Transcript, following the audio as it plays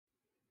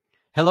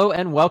Hello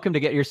and welcome to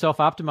Get Yourself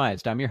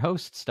Optimized. I'm your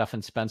host,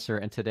 Stephan Spencer,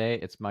 and today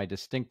it's my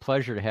distinct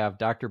pleasure to have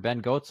Dr.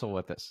 Ben Goertzel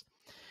with us.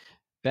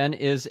 Ben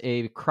is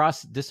a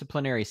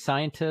cross-disciplinary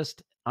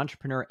scientist,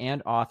 entrepreneur,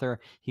 and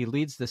author. He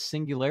leads the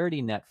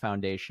SingularityNET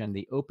Foundation,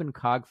 the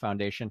OpenCog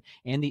Foundation,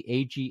 and the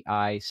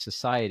AGI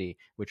Society,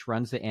 which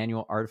runs the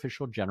annual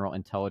Artificial General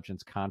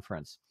Intelligence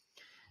Conference.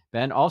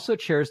 Ben also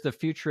chairs the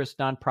futurist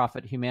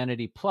nonprofit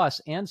Humanity Plus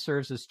and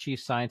serves as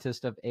chief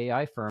scientist of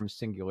AI firms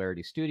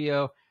Singularity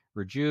Studio,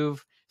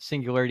 Rejuve,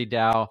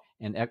 SingularityDAO,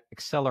 and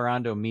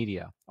Xccelerando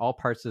Media, all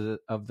parts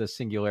of the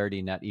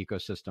SingularityNET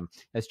ecosystem.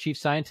 As chief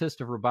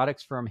scientist of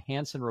robotics firm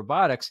Hanson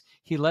Robotics,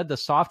 he led the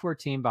software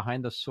team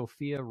behind the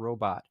Sophia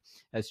robot.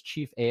 As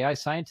chief AI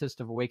scientist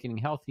of Awakening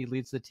Health, he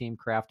leads the team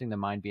crafting the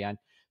mind behind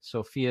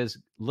Sophia's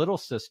little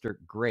sister,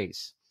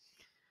 Grace.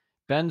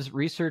 Ben's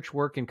research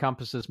work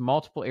encompasses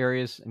multiple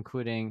areas,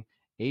 including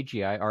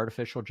AGI,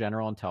 artificial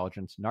general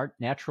intelligence,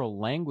 natural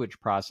language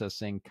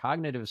processing,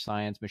 cognitive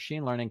science,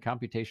 machine learning,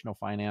 computational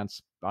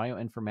finance,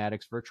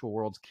 bioinformatics, virtual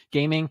worlds,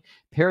 gaming,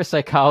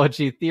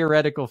 parapsychology,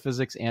 theoretical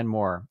physics, and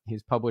more.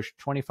 He's published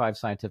 25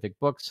 scientific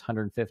books,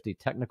 150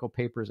 technical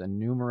papers, and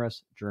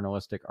numerous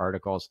journalistic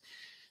articles.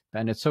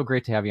 Ben, it's so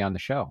great to have you on the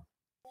show.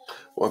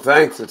 Well,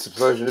 thanks. It's a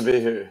pleasure to be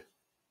here.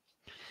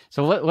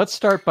 So let's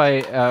start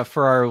by,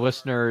 for our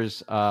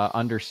listeners,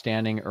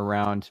 understanding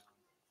around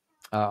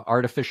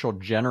artificial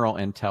general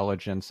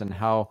intelligence and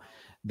how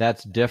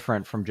that's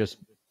different from just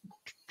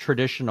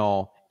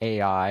traditional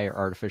AI or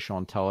artificial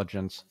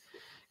intelligence.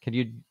 Can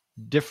you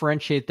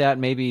differentiate that?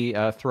 Maybe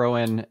throw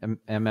in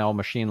ML,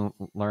 machine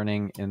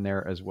learning, in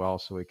there as well,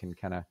 so we can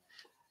kind of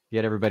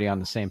get everybody on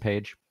the same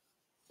page?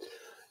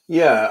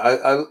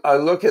 Yeah, I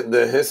look at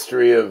the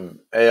history of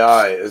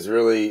AI as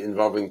really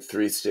involving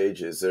three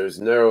stages. There's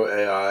narrow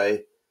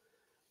AI,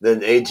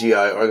 then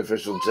AGI,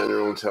 artificial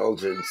general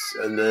intelligence,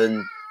 and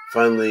then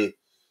finally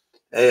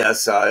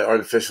ASI,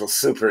 artificial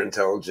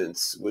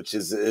superintelligence, which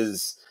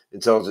is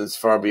intelligence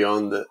far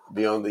beyond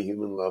the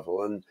human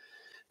level. And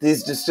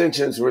these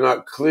distinctions were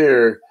not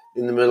clear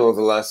in the middle of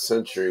the last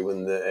century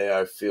when the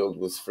AI field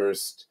was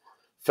first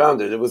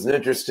founded. It was an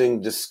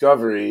interesting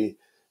discovery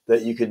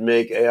that you could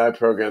make AI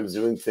programs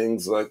doing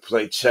things like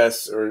play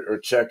chess or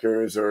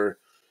checkers or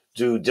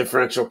do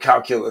differential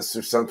calculus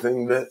or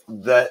something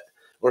that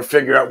or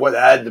figure out what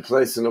ad to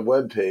place on a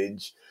web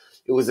page.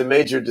 It was a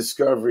major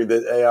discovery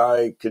that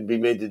AI could be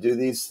made to do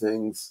these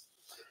things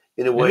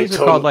in a way. And these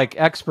are called like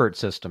expert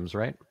systems,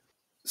 right?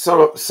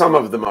 Some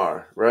of them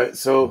are, right?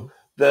 So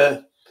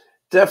the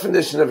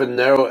definition of a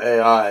narrow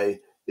AI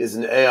is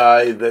an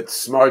AI that's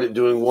smart at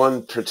doing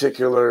one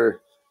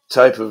particular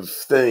type of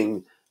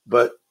thing,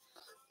 but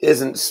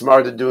isn't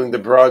smart at doing the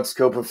broad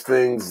scope of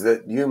things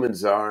that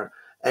humans are,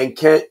 and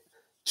can't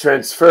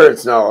transfer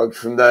its knowledge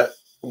from that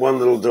one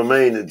little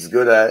domain it's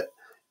good at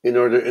in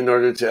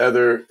order to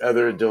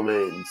other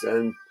domains.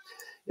 And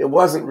it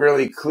wasn't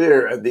really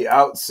clear at the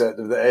outset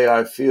of the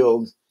AI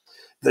field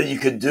that you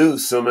could do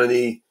so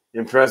many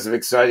impressive,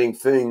 exciting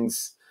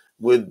things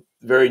with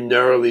very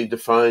narrowly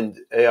defined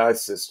AI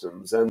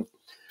systems. And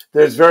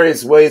there's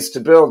various ways to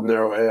build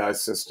narrow AI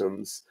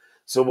systems.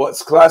 So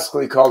what's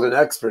classically called an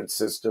expert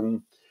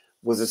system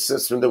was a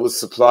system that was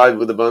supplied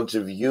with a bunch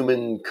of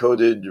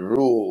human-coded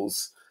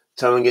rules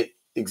telling it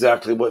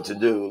exactly what to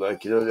do.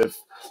 Like,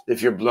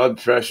 if your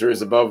blood pressure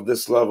is above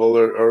this level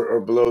or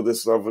below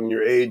this level and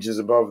your age is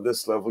above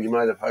this level, you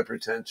might have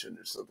hypertension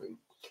or something.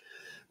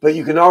 But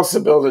you can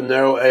also build a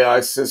narrow AI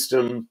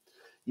system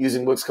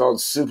using what's called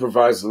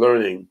supervised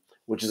learning,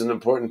 which is an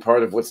important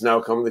part of what's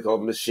now commonly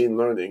called machine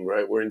learning,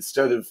 right? Where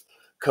instead of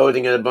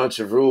coding in a bunch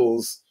of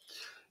rules,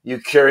 you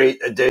curate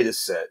a data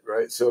set,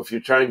 right? So if you're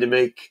trying to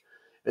make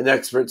an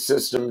expert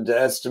system to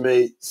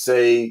estimate,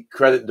 say,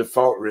 credit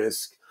default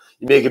risk,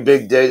 you make a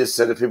big data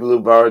set of people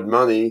who borrowed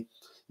money,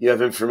 you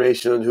have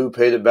information on who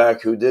paid it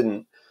back, who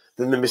didn't.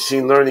 Then the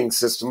machine learning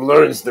system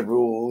learns the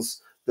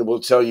rules that will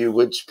tell you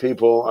which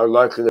people are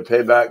likely to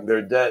pay back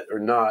their debt or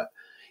not.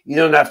 You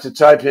don't have to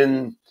type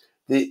in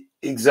the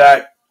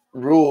exact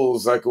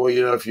rules like, well,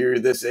 if you're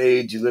this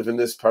age, you live in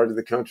this part of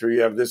the country,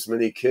 you have this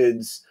many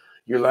kids,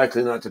 you're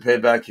likely not to pay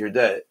back your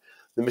debt.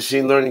 The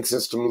machine learning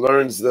system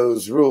learns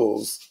those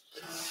rules,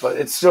 but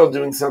it's still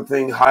doing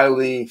something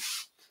highly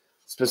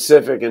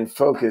specific and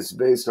focused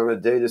based on a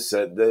data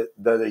set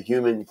that a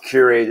human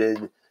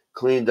curated,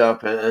 cleaned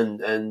up,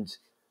 and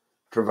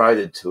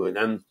provided to it.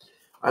 And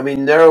I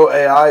mean, narrow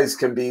AIs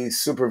can be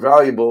super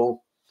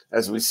valuable,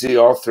 as we see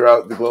all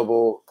throughout the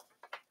global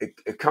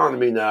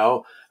economy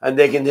now, and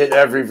they can hit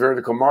every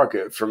vertical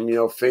market, from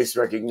face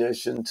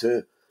recognition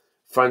to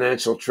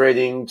financial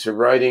trading to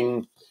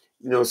writing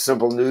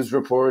simple news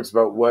reports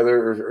about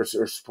weather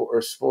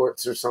or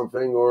sports or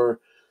something, or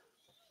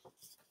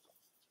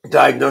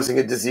diagnosing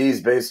a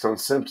disease based on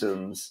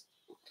symptoms.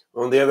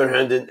 On the other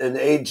hand, an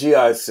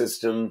AGI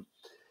system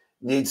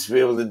needs to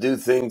be able to do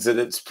things that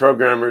its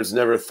programmers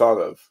never thought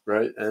of,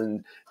 right?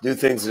 And do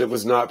things that it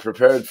was not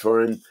prepared for,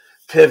 and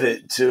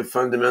pivot to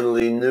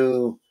fundamentally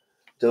new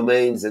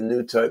domains and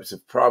new types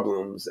of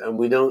problems. And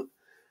we don't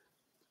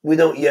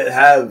yet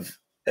have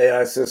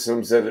AI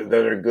systems that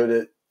are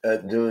good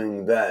at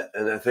doing that.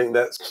 And I think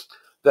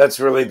that's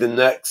really the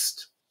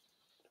next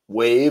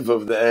wave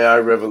of the AI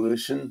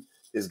revolution,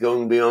 is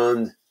going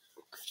beyond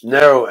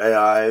narrow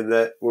AI,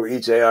 that where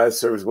each AI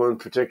serves one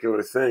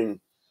particular thing,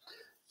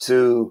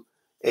 to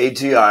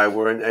AGI,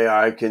 where an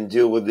AI can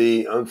deal with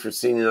the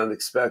unforeseen and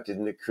unexpected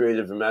in a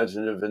creative,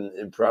 imaginative, and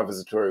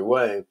improvisatory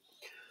way.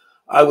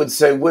 I would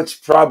say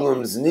which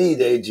problems need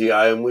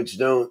AGI and which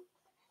don't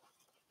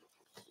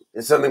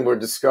is something we're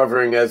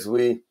discovering as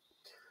we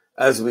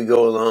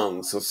go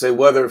along. So, say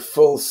whether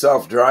full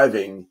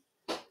self-driving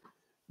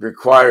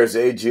requires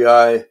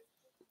AGI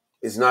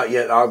is not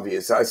yet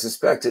obvious. I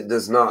suspect it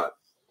does not,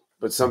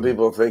 but some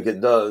people think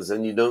it does,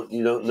 and you don't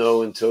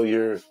know until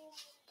you're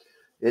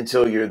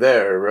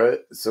there, right?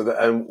 So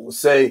that, and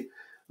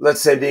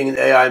let's say being an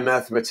AI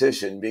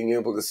mathematician, being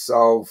able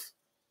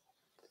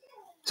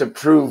to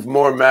prove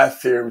more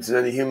math theorems than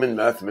any human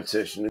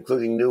mathematician,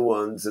 including new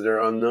ones that are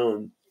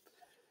unknown.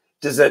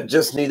 Does that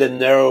just need a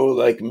narrow,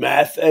 like,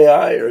 math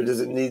AI, or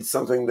does it need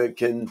something that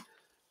can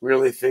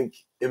really think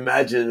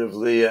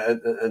imaginatively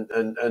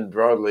and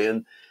broadly?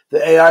 And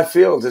the AI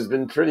field has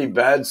been pretty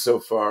bad so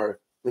far,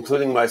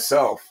 including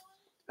myself,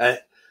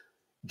 at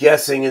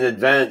guessing in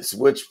advance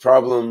which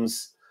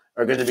problems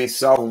are going to be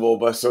solvable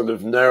by sort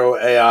of narrow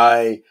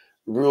AI,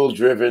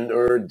 rule-driven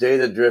or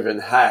data-driven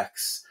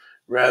hacks,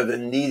 rather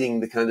than needing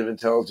the kind of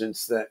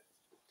intelligence that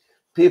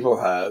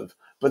people have.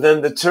 But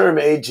then the term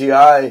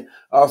AGI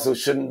also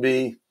shouldn't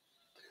be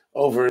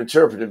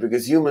overinterpreted,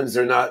 because humans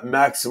are not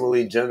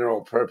maximally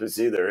general purpose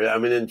either. I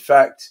mean, in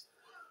fact,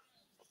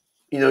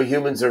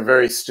 humans are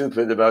very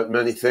stupid about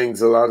many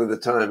things a lot of the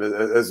time,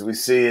 as we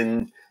see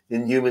in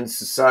human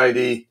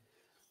society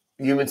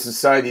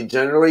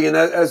generally, and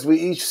as we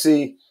each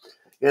see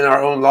in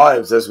our own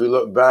lives as we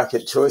look back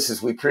at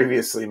choices we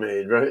previously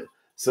made, right?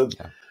 So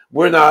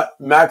we're not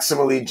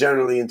maximally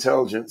generally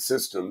intelligent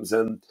systems,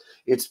 and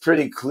it's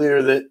pretty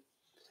clear that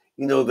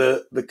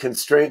the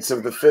constraints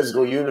of the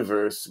physical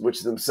universe,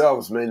 which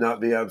themselves may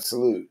not be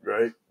absolute,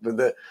 right? But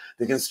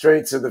the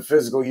constraints of the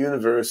physical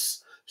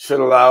universe should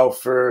allow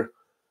for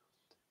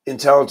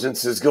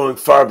intelligences going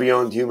far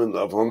beyond human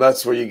level. And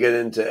that's where you get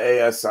into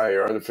ASI,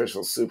 or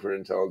artificial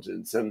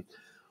superintelligence. And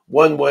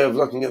one way of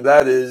looking at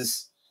that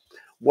is,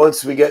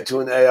 once we get to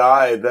an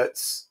AI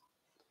that's,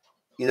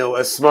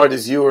 as smart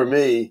as you or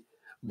me,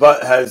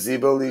 but has the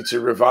ability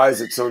to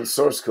revise its own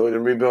source code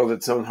and rebuild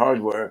its own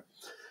hardware,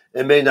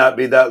 it may not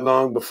be that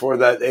long before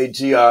that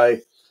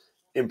AGI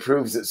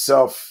improves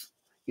itself,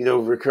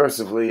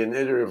 recursively and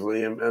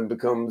iteratively, and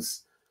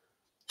becomes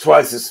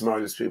twice as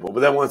smart as people. But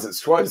then once it's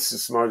twice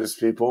as smart as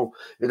people,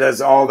 it has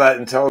all that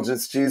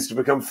intelligence to use to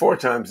become 4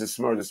 times as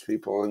smart as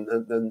people,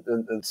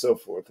 and so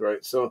forth,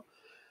 right? So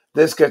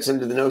this gets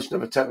into the notion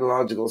of a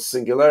technological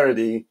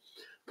singularity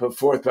put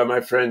forth by my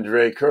friend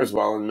Ray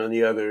Kurzweil and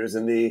many others,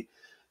 and the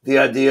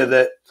idea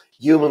that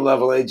human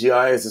level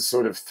AGI is a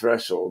sort of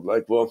threshold.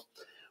 Like,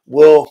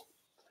 we'll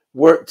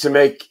work to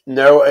make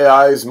narrow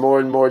AIs more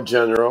and more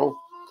general.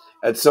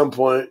 At some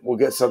point, we'll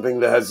get something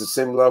that has the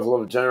same level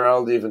of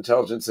generality of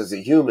intelligence as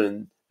a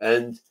human.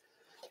 And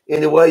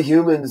in a way,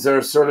 humans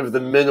are sort of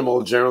the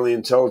minimal, generally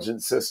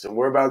intelligent system.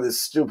 We're about as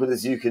stupid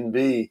as you can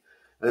be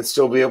and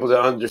still be able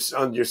to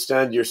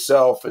understand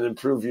yourself and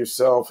improve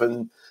yourself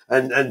and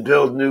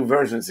build new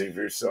versions of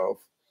yourself.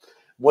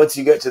 Once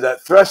you get to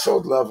that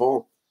threshold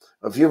level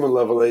of human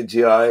level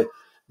AGI,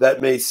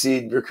 that may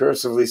seed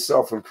recursively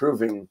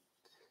self-improving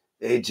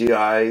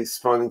AGI,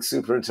 spawning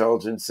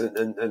superintelligence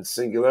and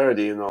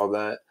singularity and all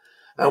that.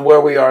 And where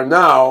we are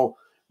now,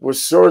 we're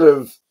sort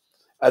of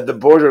at the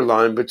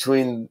borderline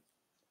between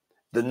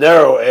the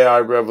narrow AI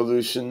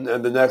revolution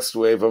and the next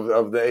wave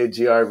of the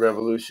AGI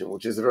revolution,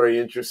 which is a very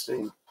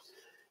interesting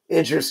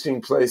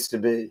place to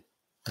be.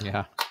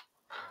 Yeah,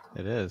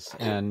 it is.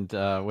 And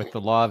with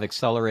the law of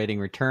accelerating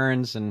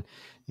returns, and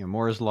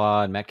Moore's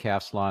law and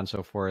Metcalfe's law and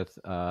so forth,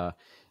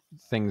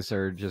 things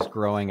are just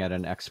growing at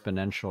an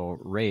exponential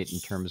rate in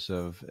terms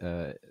of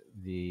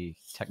the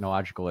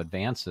technological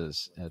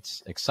advances.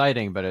 It's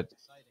exciting, but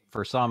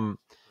for some,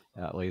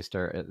 at least,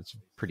 it's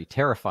pretty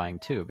terrifying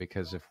too,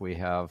 because if we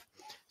have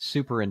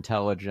super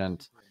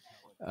intelligent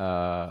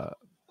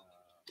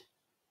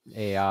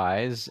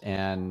AIs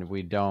and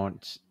we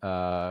don't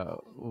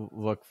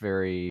look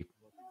very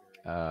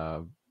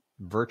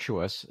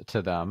virtuous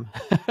to them,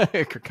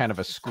 kind of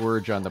a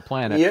scourge on the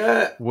planet.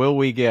 Yeah. Will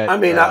we get? I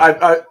mean,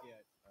 I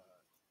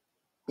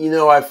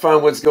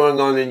find what's going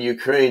on in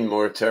Ukraine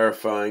more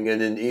terrifying,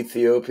 and in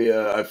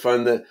Ethiopia, I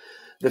find that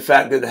the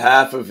fact that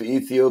half of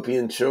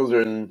Ethiopian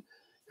children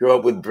grow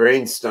up with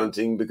brain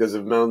stunting because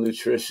of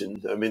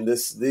malnutrition. I mean,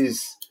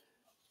 these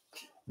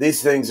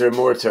things are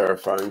more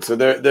terrifying. So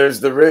there's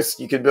the risk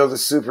you could build a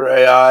super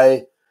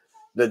AI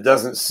that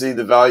doesn't see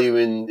the value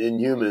in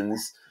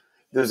humans.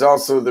 There's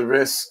also the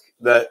risk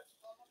that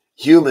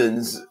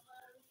humans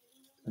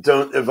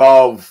don't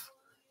evolve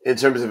in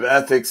terms of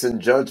ethics and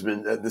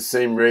judgment at the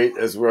same rate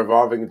as we're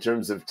evolving in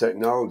terms of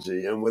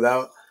technology. And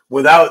without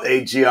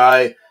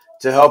AGI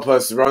to help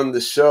us run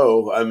the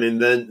show, I mean,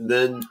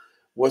 then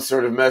what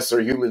sort of mess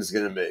are humans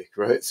going to make,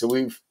 right? So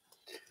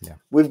Yeah.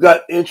 we've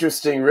got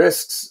interesting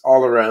risks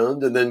all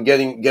around. And then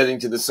getting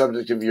to the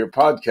subject of your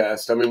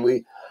podcast, I mean,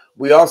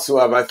 we also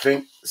have, I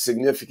think,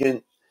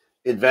 significant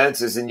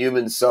advances in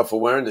human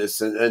self-awareness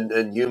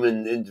and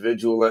human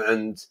individual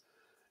and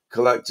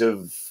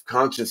collective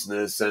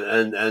consciousness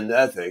and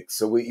ethics.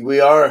 So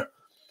we are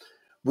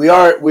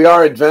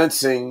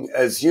advancing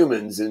as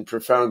humans in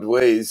profound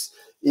ways,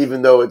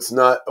 even though it's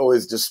not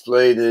always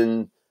displayed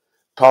in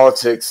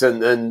politics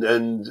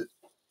and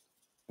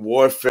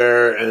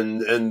warfare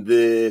and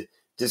the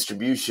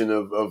distribution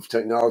of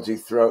technology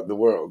throughout the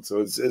world. So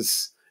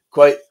it's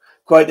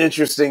quite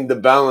interesting, the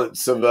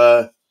balance of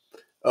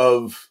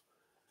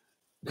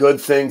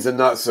good things and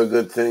not so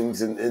good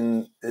things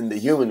in the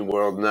human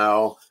world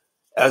now,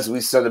 as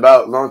we set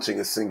about launching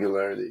a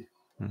singularity.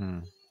 Mm-hmm.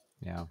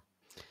 Yeah.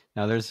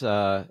 Now there's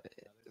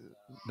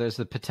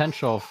the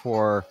potential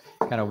for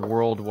kind of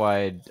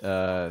worldwide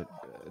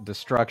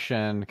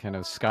destruction, kind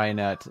of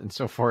Skynet and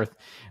so forth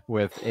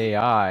with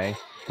AI,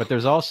 but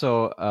there's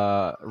also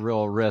a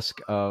real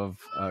risk of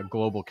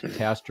global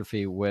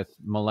catastrophe with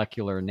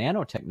molecular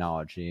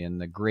nanotechnology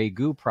and the gray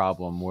goo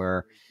problem,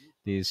 where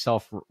these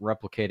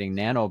self-replicating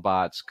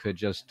nanobots could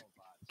just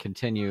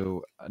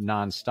continue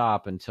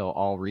nonstop until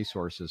all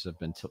resources have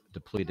been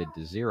depleted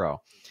to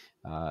zero.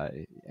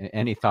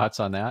 Any thoughts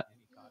on that?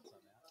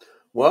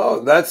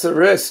 Well, that's a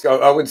risk.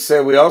 I would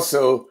say we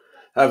also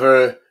have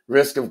a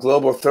risk of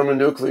global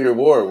thermonuclear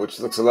war, which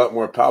looks a lot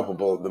more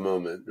palpable at the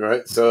moment,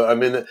 right? So, I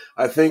mean,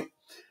 I think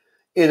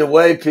in a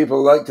way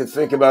people like to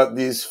think about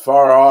these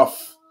far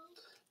off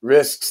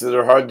risks that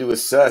are hard to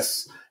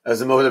assess as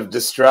a mode of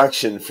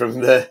distraction from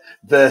the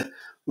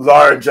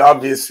large,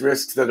 obvious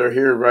risks that are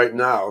here right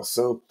now.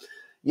 So,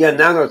 yeah,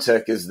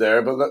 nanotech is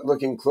there, but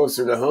looking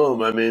closer to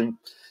home, I mean,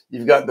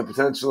 you've got the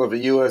potential of a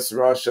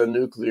U.S.-Russia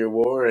nuclear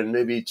war and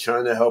maybe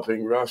China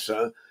helping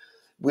Russia.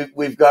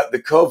 We've got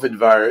the COVID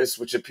virus,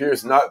 which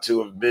appears not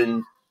to have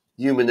been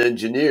human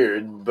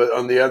engineered. But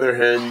on the other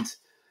hand,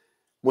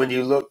 when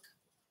you look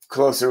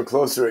closer and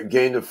closer at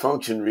gain of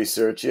function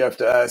research, you have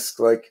to ask,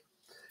 like,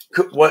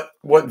 what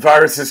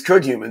viruses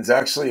could humans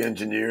actually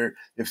engineer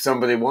if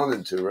somebody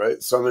wanted to,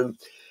 right? So, I mean,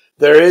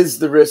 there is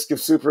the risk of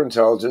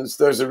superintelligence.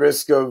 There's a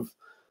risk of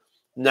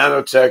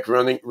nanotech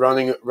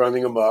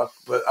running amok.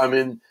 But I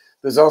mean,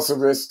 there's also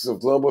risks of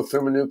global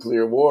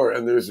thermonuclear war,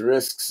 and there's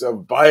risks of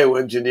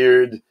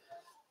bioengineered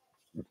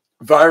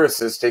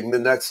viruses taking the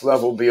next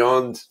level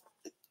beyond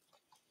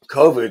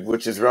COVID,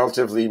 which is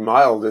relatively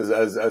mild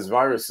as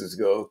viruses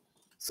go.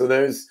 So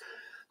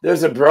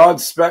there's a broad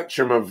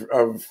spectrum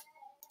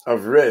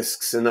of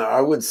risks, and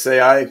I would say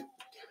I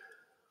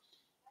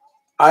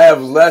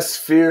have less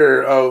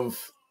fear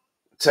of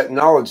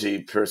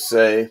technology per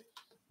se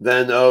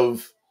than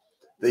of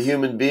the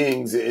human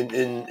beings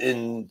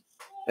in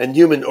and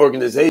human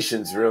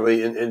organizations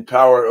really in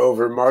power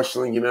over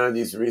marshaling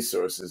humanity's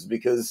resources,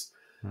 because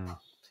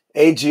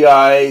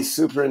AGI,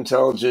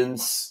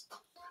 superintelligence,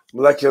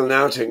 molecular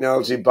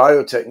nanotechnology,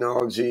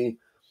 biotechnology,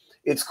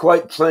 it's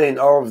quite plain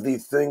all of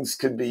these things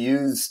could be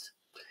used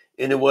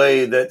in a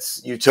way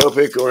that's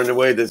utopic or in a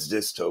way that's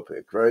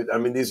dystopic, right? I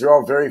mean, these are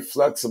all very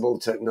flexible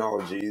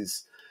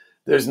technologies.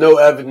 There's no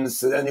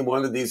evidence that any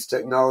one of these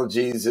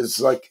technologies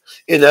is like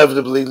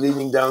inevitably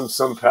leading down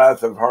some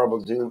path of horrible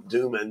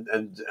doom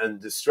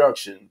and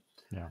destruction.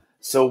 Yeah.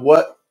 So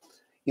what,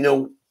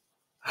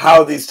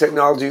 how these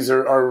technologies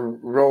are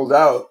rolled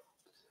out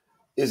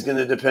is going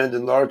to depend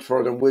in large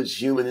part on which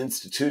human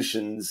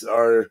institutions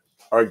are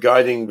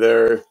guiding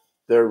their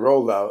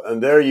rollout.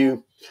 And there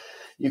you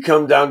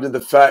come down to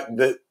the fact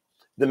that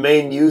the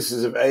main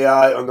uses of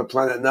AI on the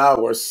planet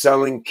now are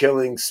selling,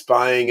 killing,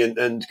 spying,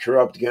 and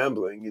corrupt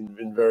gambling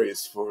in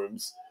various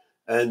forms.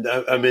 And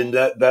I mean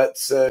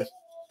that's a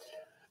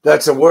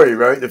worry,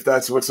 right? If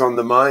that's what's on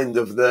the mind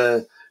of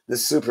the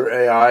super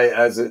AI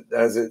as it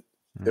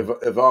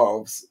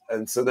evolves.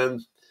 And so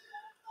then,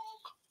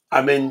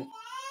 I mean,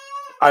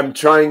 I'm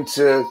trying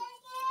to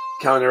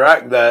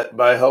counteract that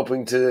by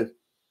helping to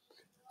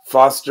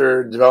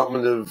foster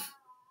development of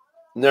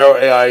narrow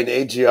AI and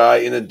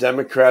AGI in a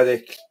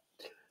democratic,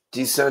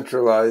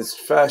 decentralized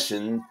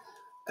fashion,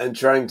 and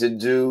trying to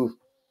do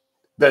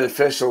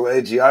beneficial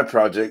AGI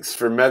projects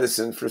for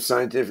medicine, for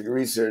scientific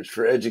research,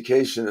 for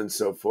education, and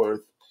so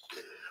forth.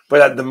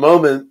 But at the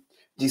moment,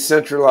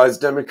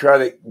 decentralized,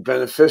 democratic,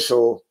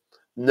 beneficial,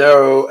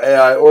 narrow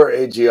AI or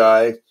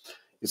AGI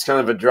is kind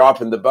of a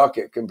drop in the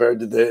bucket compared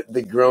to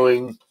the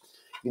growing,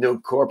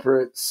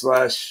 corporate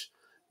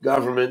 /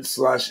 government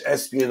 /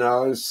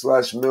 espionage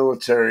 /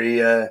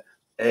 military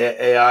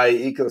AI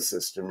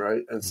ecosystem,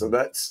 right? And so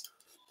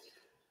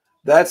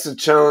that's a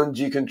challenge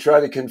you can try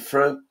to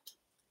confront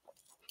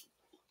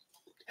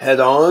head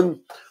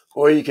on,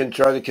 or you can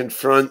try to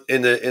confront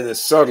in a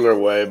subtler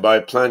way by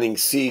planting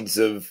seeds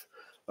of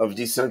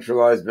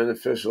decentralized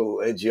beneficial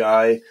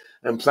AGI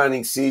and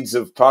planting seeds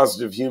of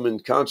positive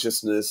human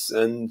consciousness,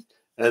 and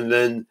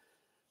then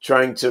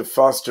trying to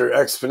foster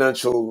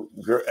exponential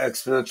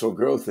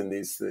growth in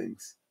these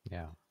things.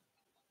 Yeah.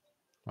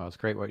 Well, it's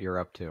great what you're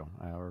up to.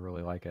 I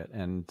really like it.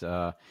 And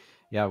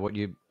yeah, what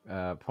you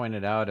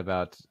pointed out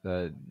about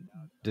the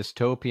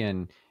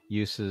dystopian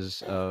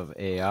uses of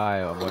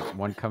AI, what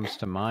one comes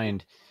to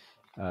mind,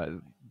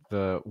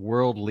 the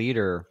world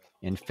leader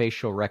in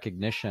facial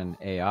recognition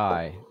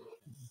AI,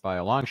 by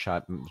a long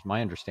shot,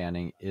 my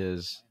understanding,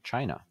 is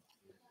China.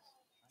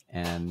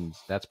 And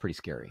that's pretty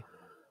scary.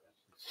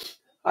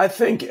 I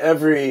think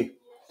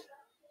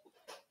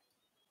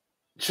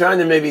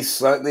China may be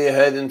slightly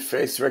ahead in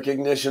face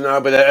recognition now,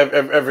 but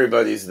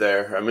everybody's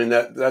there. I mean,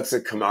 that's a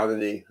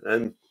commodity.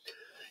 And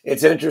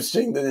it's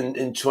interesting that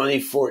in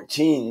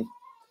 2014,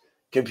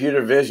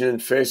 computer vision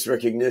and face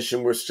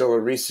recognition were still a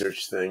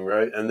research thing,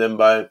 right? And then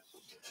by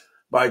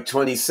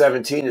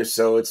 2017 or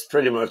so, it's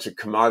pretty much a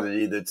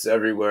commodity that's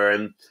everywhere.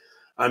 And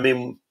I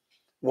mean,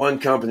 one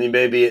company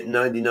may be at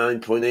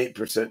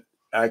 99.8%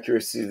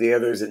 accuracy, the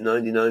other's at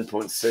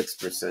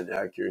 99.6%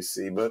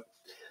 accuracy, but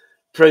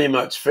pretty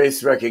much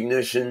face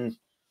recognition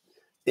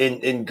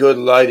in good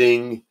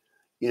lighting,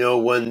 you know,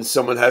 when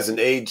someone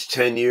hasn't aged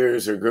 10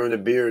 years or grown a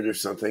beard or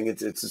something,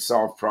 it's a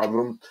solved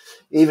problem.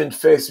 Even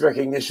face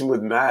recognition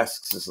with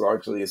masks is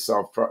largely a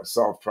solved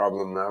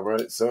problem now,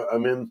 right? So, I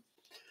mean,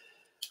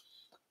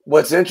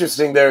 what's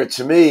interesting there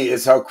to me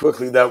is how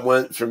quickly that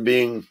went from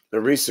being a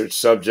research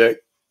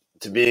subject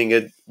to being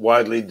a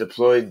widely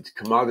deployed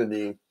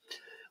commodity.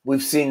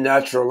 We've seen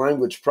natural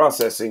language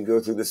processing go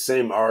through the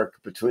same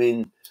arc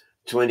between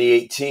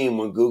 2018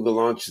 when Google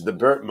launched the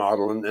BERT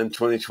model and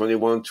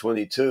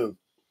 2021-22.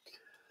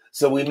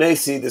 So we may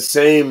see the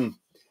same,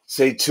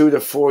 say, 2 to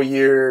 4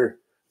 year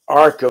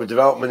arc of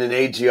development in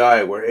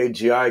AGI, where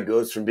AGI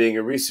goes from being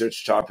a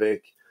research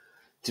topic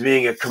to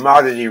being a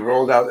commodity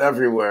rolled out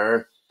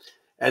everywhere.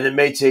 And it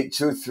may take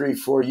 2, 3,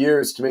 4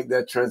 years to make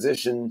that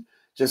transition,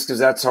 just because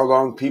that's how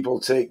long people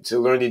take to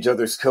learn each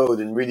other's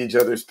code and read each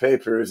other's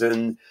papers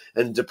and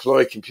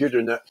deploy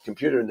computer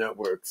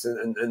networks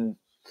and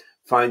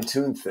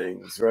fine-tune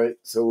things, right?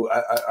 So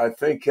I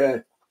think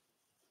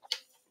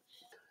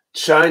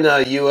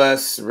China,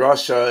 US,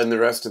 Russia, and the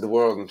rest of the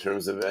world in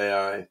terms of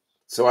AI.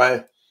 So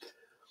I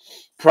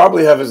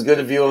probably have as good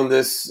a view on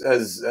this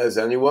as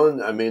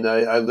anyone. I mean,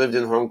 I lived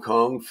in Hong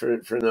Kong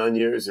for 9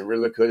 years and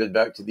relocated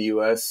back to the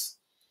US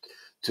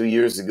 2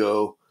 years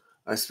ago.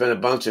 I spent a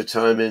bunch of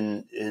time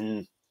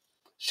in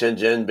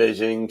Shenzhen,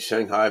 Beijing,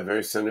 Shanghai,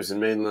 various centers in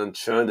mainland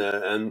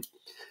China. And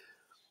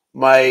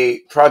my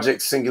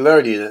project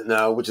SingularityNET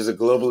now, which is a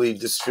globally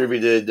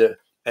distributed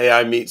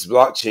AI meets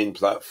blockchain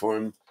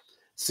platform,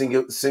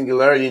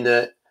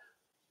 SingularityNET,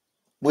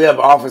 we have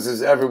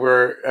offices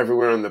everywhere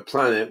on the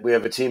planet. We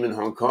have a team in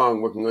Hong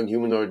Kong working on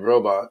humanoid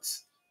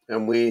robots.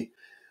 And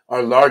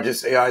our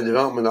largest AI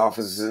development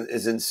office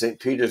is in St.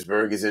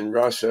 Petersburg, is in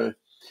Russia.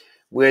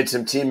 We had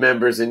some team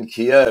members in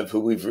Kiev who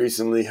we've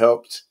recently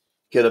helped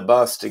get a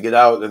bus to get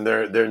out, and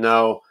they're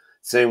now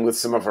same with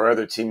some of our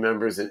other team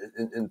members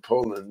in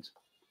Poland.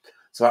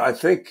 So I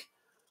think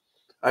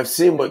I've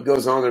seen what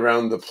goes on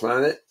around the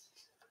planet.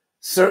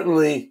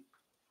 Certainly,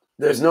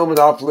 there's no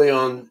monopoly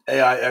on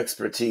AI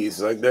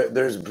expertise. Like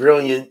there's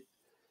brilliant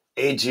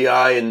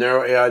AGI and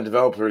narrow AI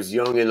developers,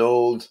 young and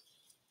old,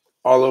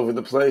 all over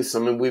the place. I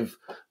mean,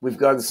 we've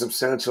got a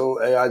substantial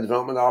AI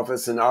development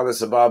office in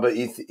Addis Ababa,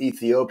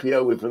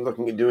 Ethiopia. We've been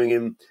looking at doing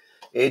an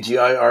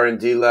AGI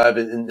R&D lab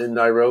in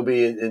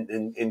Nairobi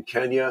in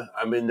Kenya.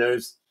 I mean,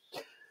 there's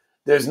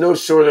no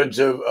shortage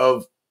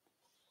of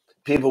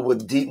people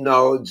with deep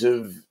knowledge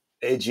of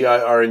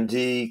AGI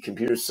R&D,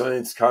 computer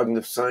science,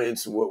 cognitive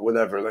science,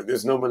 whatever. Like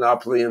there's no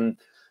monopoly in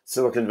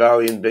Silicon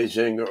Valley and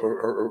Beijing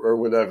or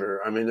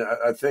whatever. I mean,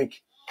 I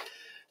think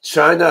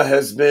China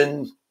has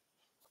been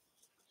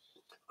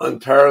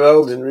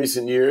unparalleled in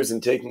recent years in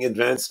taking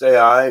advanced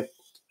AI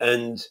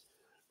and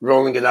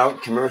rolling it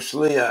out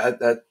commercially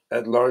at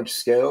large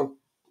scale.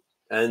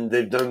 And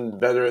they've done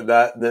better at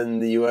that than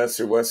the US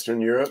or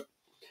Western Europe.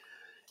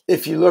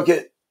 If you look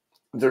at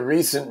the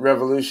recent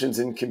revolutions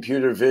in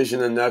computer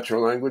vision and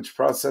natural language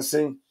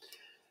processing,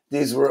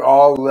 these were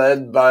all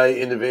led by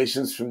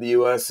innovations from the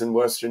US and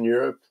Western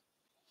Europe.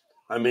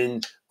 I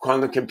mean,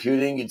 quantum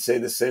computing, you'd say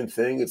the same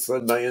thing. It's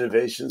led by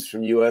innovations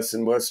from US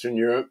and Western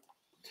Europe.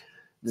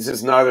 This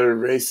is not a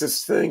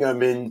racist thing. I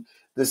mean,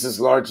 this is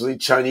largely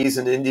Chinese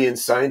and Indian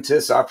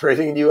scientists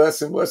operating in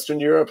US and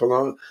Western Europe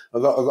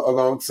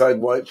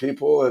alongside white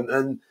people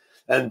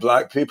and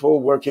black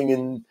people working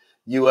in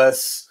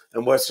US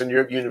and Western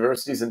Europe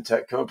universities and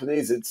tech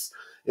companies.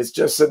 It's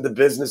just that the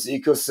business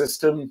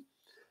ecosystem,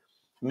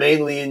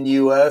 mainly in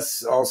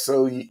US,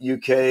 also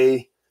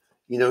UK,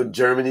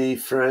 Germany,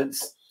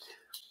 France,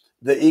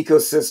 the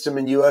ecosystem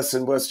in US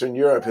and Western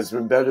Europe has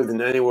been better than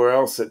anywhere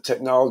else at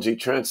technology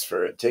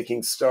transfer, at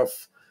taking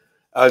stuff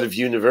out of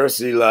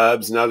university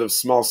labs and out of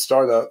small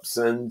startups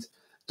and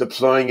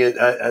deploying it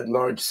at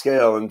large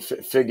scale and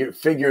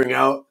figuring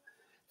out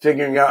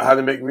how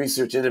to make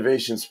research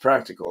innovations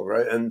practical,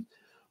 right? And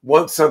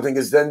once something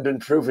has then been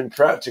proven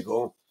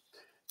practical,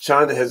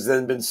 China has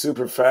then been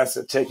super fast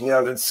at taking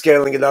out and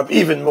scaling it up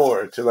even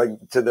more to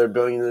their 1.5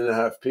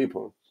 billion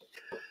people.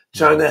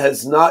 China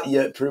has not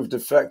yet proved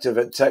effective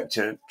at tech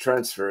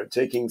transfer, at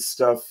taking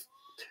stuff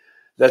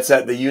that's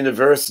at the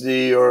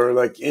university or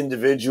like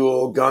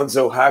individual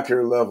gonzo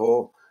hacker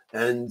level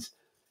and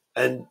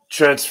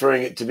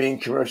transferring it to being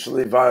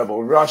commercially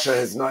viable. Russia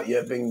has not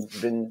yet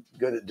been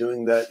good at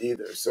doing that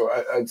either. So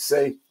I'd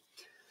say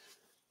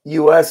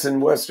US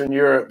and Western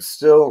Europe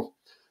still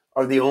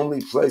are the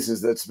only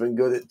places that's been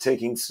good at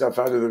taking stuff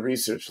out of the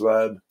research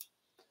lab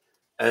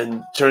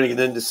and turning it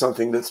into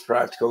something that's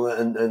practical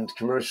and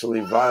commercially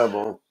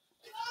viable.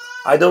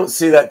 I don't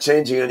see that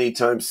changing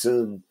anytime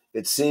soon.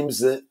 It seems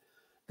that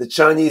the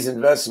Chinese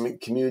investment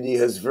community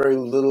has very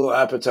little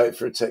appetite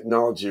for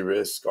technology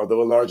risk,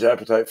 although a large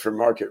appetite for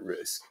market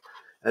risk.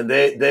 And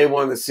they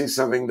want to see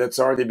something that's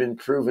already been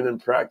proven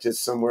and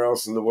practiced somewhere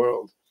else in the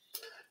world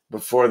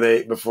before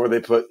they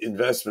put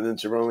investment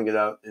into rolling it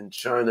out in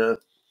China.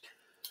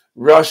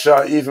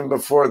 Russia, even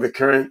before the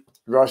current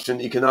Russian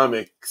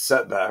economic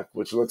setback,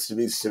 which looks to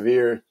be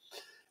severe,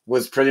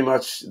 was pretty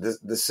much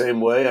the same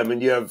way. I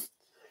mean, you have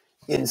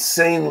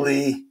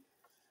insanely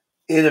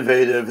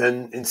innovative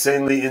and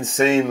insanely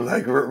insane,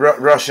 like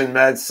Russian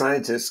mad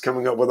scientists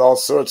coming up with all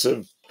sorts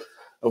of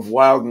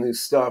wild new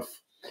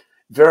stuff.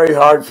 Very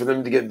hard for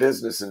them to get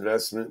business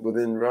investment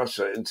within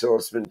Russia until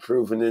it's been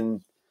proven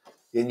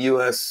in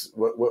U.S.,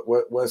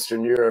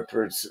 Western Europe,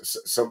 or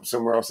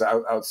somewhere else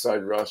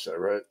outside Russia,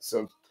 right?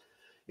 So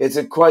it's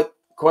a quite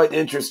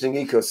interesting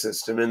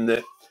ecosystem in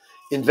that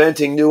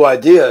inventing new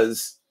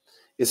ideas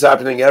is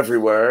happening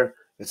everywhere.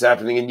 It's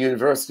happening in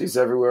universities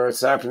everywhere.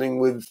 It's happening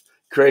with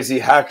crazy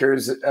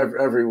hackers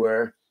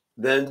everywhere.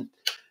 Then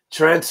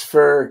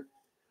transfer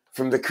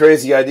from the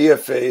crazy idea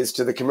phase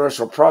to the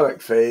commercial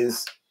product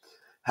phase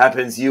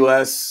happens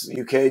US,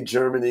 UK,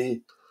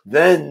 Germany.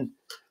 Then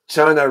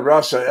China,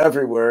 Russia,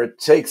 everywhere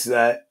takes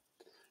that,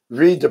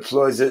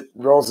 redeploys it,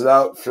 rolls it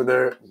out for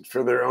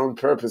their own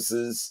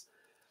purposes.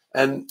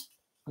 And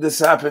this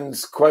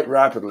happens quite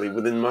rapidly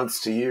within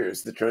months to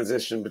years, the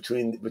transition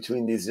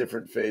between these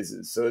different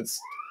phases. So it's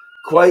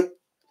quite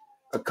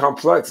a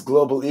complex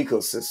global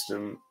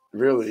ecosystem,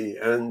 really.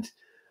 And,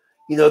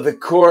 the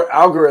core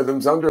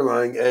algorithms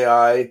underlying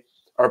AI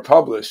are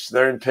published.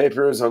 They're in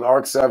papers on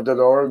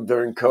arxav.org.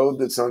 They're in code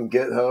that's on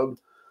GitHub.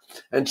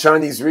 And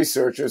Chinese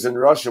researchers and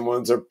Russian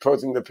ones are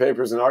putting the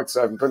papers in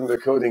arxav and putting their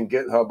code in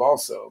GitHub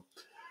also.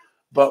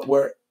 But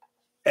where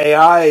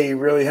AI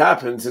really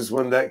happens is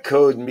when that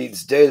code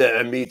meets data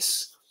and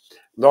meets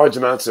large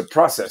amounts of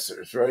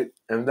processors, right?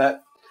 And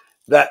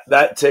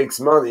that takes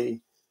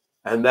money,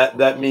 and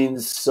that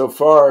means so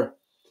far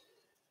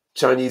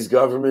Chinese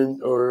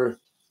government or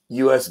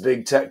US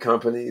big tech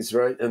companies,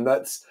 right? And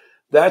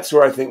that's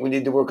where I think we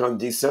need to work on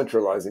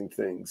decentralizing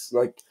things.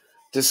 Like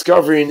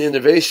discovery and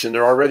innovation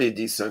are already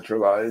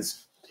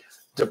decentralized.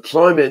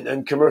 Deployment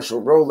and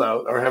commercial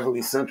rollout are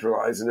heavily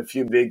centralized in a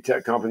few big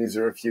tech companies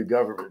or a few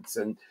governments.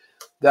 And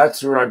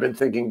that's where I've been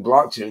thinking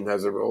blockchain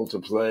has a role to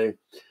play.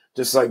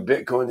 Just like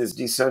Bitcoin is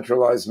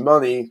decentralized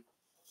money,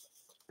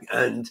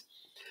 and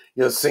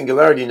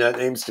SingularityNET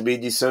aims to be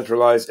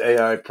decentralized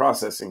AI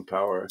processing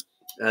power.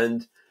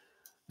 And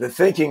the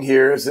thinking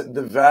here is that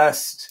the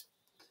vast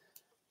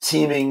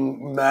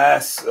teeming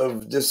mass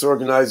of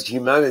disorganized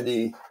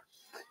humanity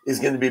is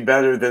going to be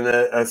better than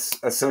a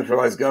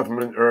centralized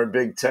government or a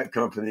big tech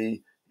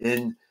company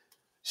in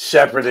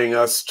shepherding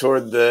us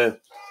toward the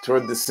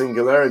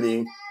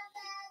singularity.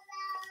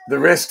 The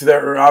risks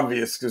there are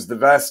obvious because the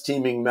vast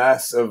teeming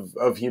mass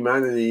of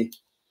humanity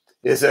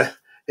is a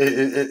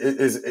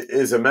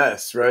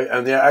mess, right?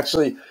 And yeah,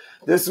 actually,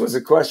 this was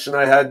a question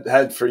I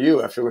had for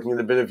you after looking at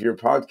a bit of your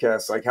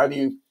podcast. Like, how do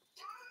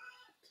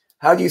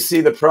you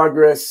see the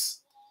progress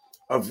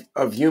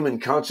of human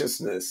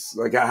consciousness?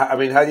 Like, I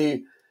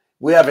mean,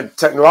 we have a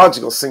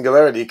technological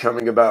singularity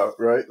coming about,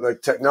 right?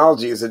 Like,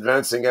 technology is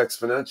advancing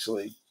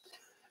exponentially.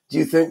 Do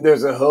you think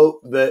there's a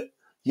hope that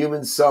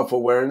human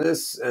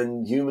self-awareness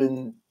and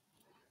human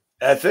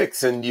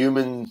ethics and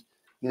human,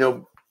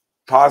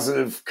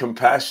 positive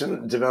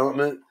compassion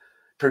development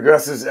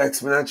progresses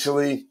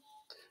exponentially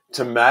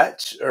to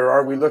match? Or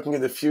are we looking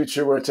at the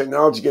future where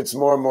technology gets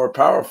more and more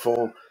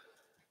powerful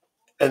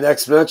and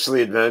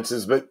exponentially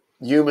advances, but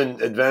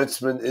human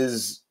advancement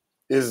is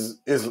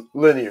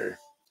linear?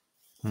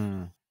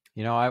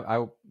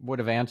 I would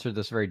have answered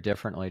this very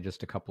differently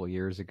just a couple of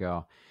years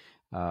ago,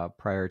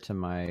 prior to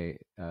my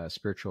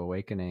spiritual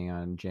awakening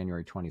on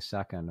January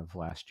 22nd of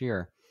last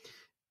year.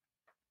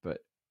 But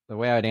the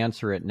way I'd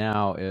answer it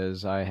now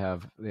is I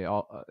have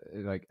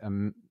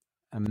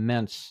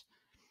immense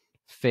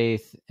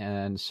faith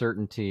and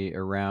certainty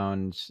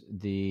around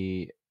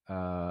the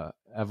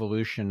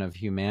evolution of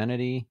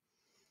humanity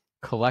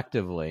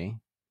collectively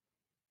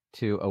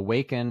to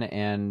awaken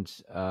and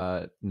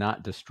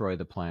not destroy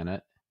the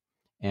planet,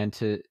 and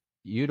to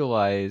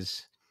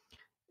utilize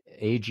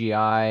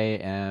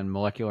AGI and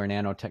molecular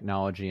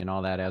nanotechnology and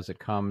all that as it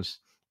comes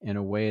in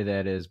a way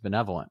that is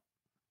benevolent.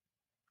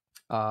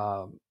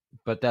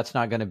 But that's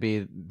not going to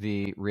be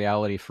the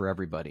reality for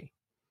everybody.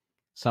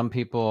 Some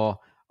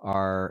people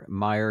are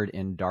mired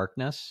in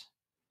darkness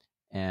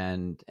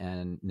and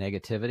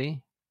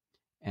negativity,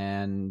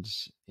 And,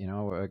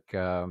 like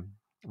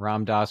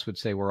Ram Dass would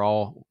say, we're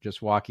all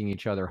just walking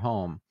each other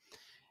home.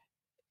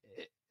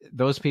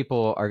 Those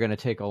people are going to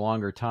take a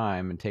longer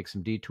time and take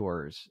some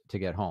detours to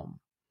get home.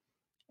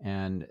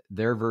 And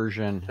their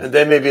version... And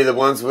they may be the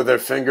ones with their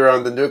finger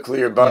on the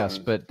nuclear button. Yes,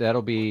 but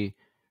that'll be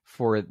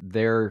for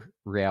their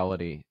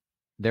reality,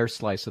 their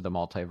slice of the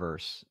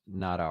multiverse,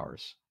 not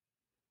ours.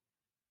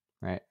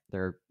 Right?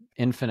 There are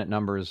infinite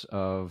numbers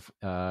of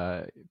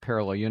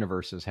parallel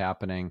universes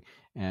happening,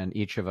 and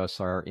each of us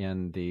are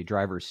in the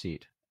driver's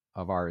seat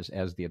of ours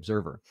as the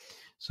observer.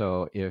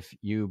 So if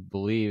you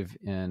believe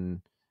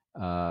in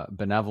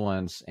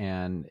benevolence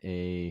and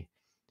a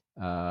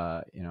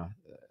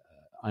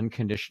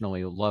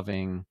unconditionally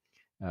loving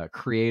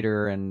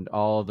creator and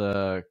all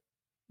the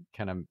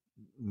kind of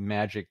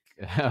magic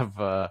of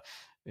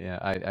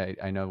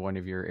I know one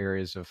of your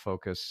areas of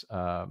focus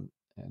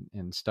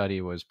and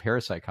study was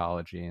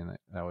parapsychology, and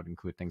that would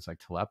include things like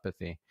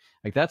telepathy.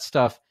 Like, that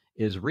stuff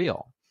is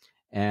real.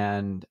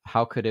 And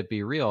how could it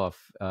be real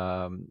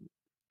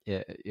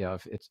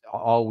if it's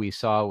all we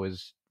saw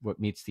was what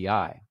meets the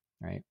eye,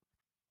 right?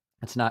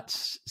 It's not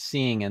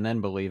seeing and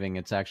then believing,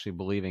 it's actually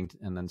believing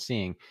and then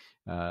seeing.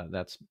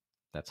 That's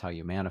how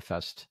you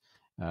manifest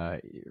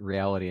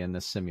reality in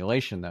this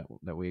simulation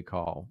that we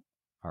call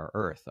our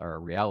Earth, our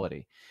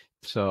reality.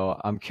 So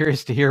I'm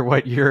curious to hear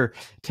what your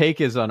take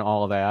is on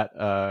all of that,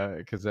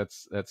 because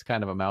that's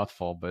kind of a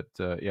mouthful. But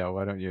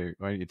why don't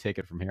you take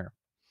it from here?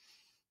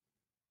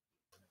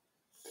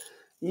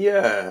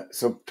 Yeah,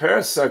 so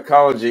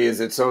parapsychology is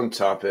its own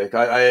topic.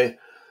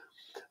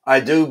 I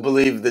do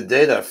believe the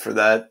data for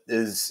that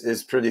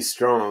is pretty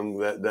strong,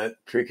 that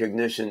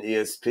precognition,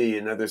 ESP,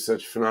 and other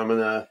such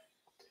phenomena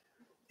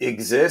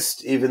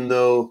exist, even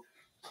though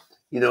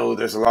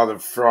there's a lot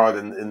of fraud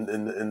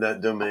in that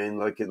domain,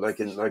 like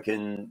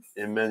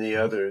in many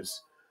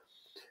others.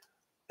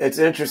 It's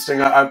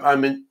interesting.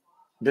 I'm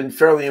been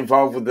fairly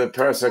involved with the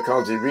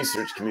parapsychology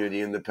research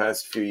community in the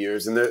past few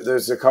years, and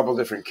there's a couple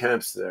different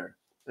camps there.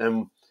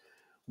 And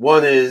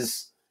one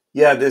is,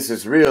 yeah, this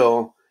is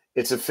real.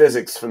 It's a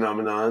physics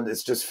phenomenon.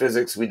 It's just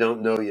physics we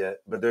don't know yet.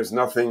 But there's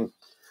nothing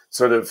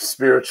sort of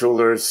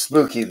spiritual or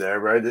spooky there,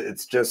 right?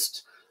 It's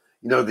just,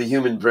 the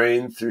human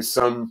brain, through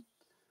some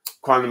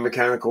quantum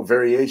mechanical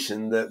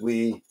variation that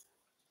we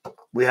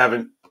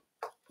haven't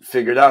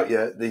figured out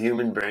yet. The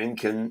human brain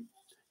can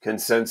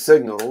send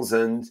signals,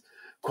 and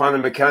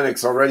quantum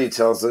mechanics already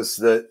tells us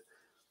that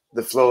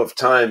the flow of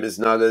time is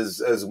not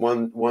as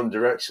one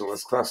directional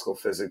as classical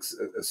physics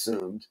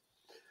assumed.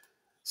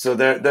 So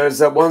there's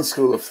that one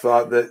school of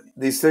thought that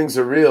these things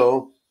are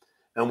real,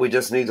 and we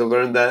just need to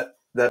learn that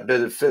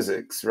bit of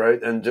physics,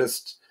 right? And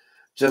just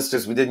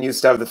as we didn't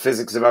used to have the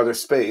physics of outer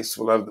space,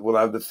 we'll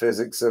have the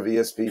physics of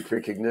ESP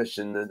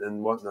precognition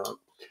and whatnot.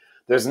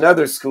 There's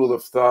another school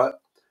of thought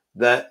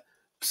that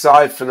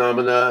psi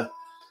phenomena,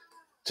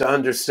 to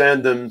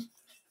understand them,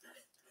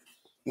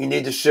 you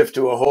need to shift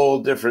to a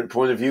whole different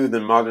point of view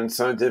than modern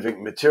scientific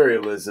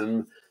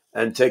materialism,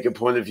 and take a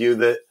point of view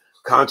that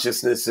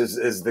consciousness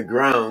is the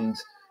ground,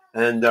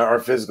 and our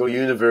physical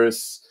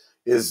universe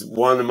is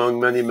one among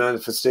many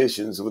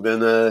manifestations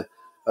within a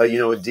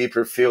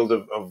deeper field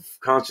of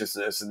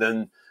consciousness. And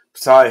then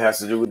psi has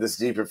to do with this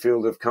deeper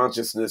field of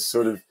consciousness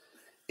sort of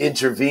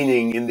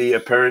intervening in the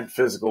apparent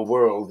physical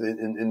world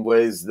in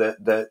ways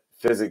that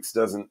physics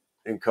doesn't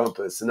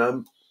encompass.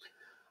 And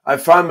I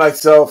find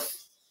myself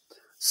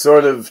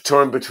sort of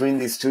torn between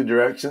these two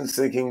directions,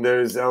 thinking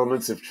there's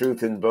elements of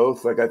truth in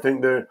both. Like, I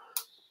think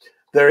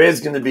there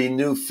is going to be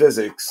new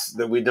physics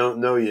that we don't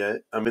know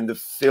yet. I mean, the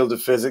field of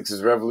physics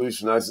has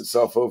revolutionized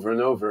itself over and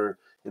over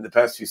in the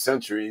past few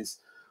centuries.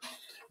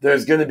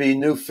 There's going to be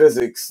new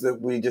physics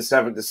that we just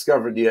haven't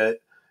discovered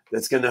yet,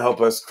 that's going to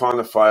help us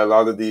quantify a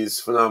lot of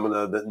these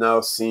phenomena that now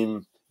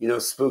seem,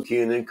 spooky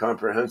and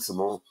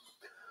incomprehensible.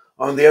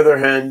 On the other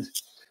hand,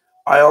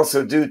 I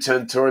also do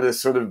tend toward a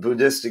sort of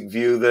Buddhistic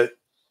view that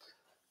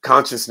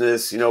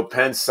consciousness,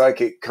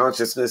 panpsychic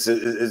consciousness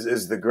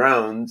is the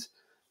ground.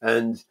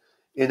 And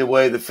in a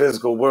way, the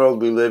physical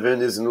world we live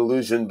in is an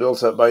illusion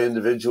built up by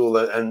individual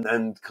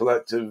and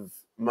collective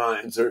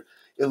minds. Or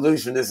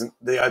illusion isn't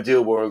the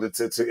ideal world. It's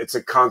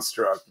a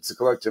construct. It's a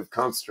collective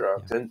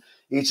construct. Yeah. And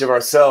each of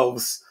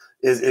ourselves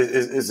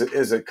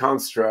is a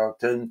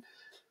construct. And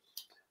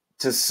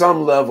to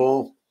some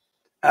level,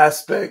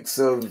 aspects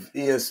of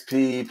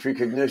ESP,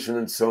 precognition,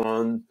 and so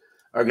on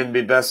are going to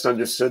be best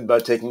understood by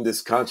taking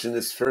this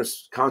consciousness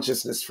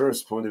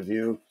first point of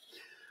view.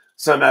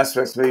 Some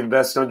aspects may be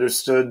best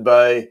understood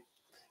by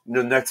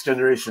next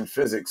generation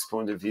physics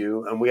point of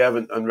view, and we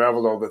haven't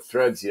unraveled all the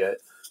threads yet.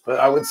 But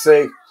I would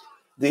say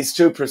these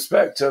two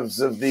perspectives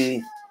of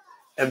the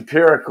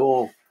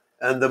empirical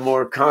and the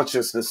more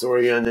consciousness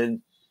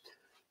oriented,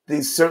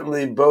 these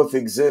certainly both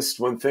exist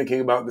when thinking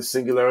about the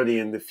singularity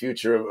and the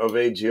future of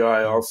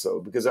AGI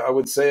also. Because I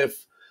would say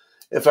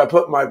if I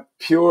put my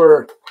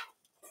pure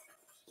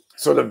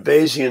sort of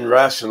Bayesian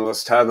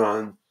rationalist hat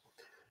on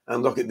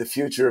and look at the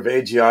future of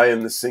AGI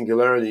and the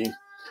singularity,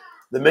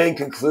 the main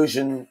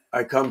conclusion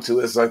I come to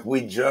is, like,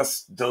 we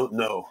just don't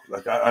know.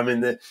 Like, I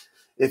mean,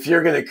 if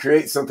you're going to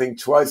create something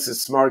twice as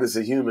smart as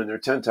a human or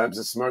 10 times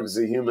as smart as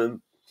a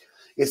human,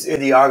 it's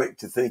idiotic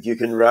to think you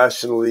can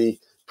rationally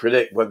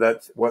predict what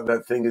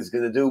that thing is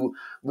going to do.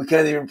 We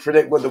can't even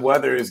predict what the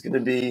weather is going to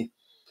be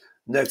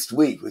next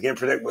week. We can't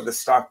predict what the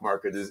stock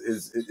market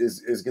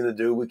is going to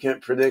do. We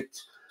can't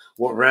predict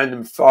what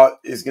random thought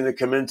is going to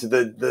come into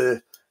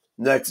the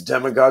next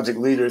demagogic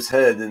leader's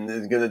head and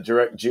is going to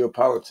direct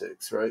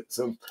geopolitics, right?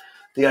 So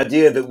the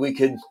idea that we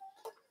could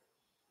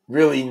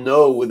really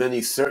know with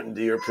any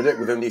certainty or predict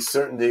with any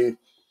certainty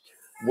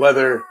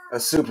whether a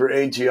super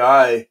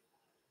AGI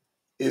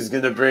is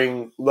going to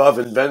bring love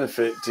and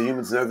benefit to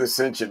humans and other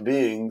sentient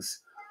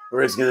beings,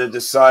 or is going to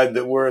decide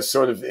that we're a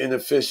sort of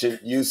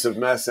inefficient use of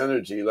mass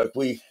energy. Like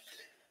we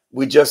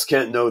just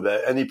can't know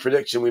that. Any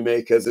prediction we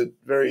make has a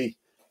very,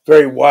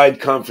 very wide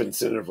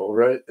confidence interval,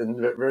 right?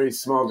 And a very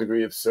small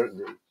degree of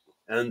certainty.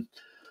 And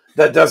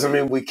that doesn't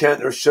mean we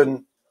can't or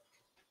shouldn't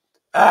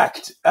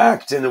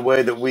act in a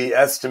way that we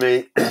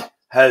estimate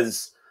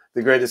has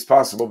the greatest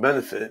possible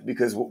benefit,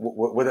 because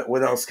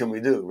what else can we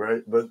do,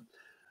 right? But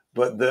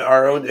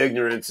our own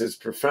ignorance is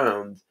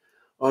profound.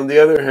 On the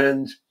other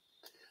hand,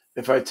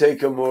 if I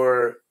take a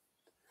more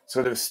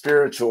sort of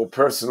spiritual,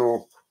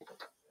 personal,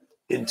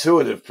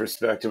 intuitive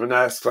perspective and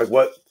ask, like,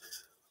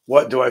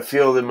 what do I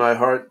feel in my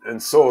heart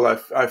and soul?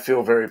 I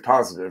feel very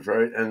positive,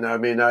 right? And I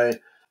mean,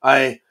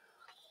 I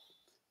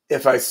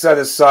if I set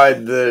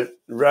aside the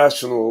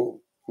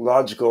rational,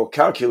 logical,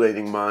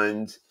 calculating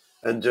mind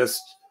and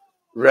just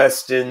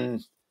rest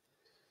in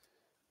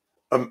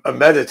a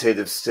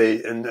meditative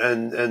state and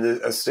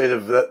a state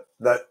of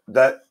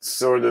that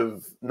sort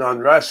of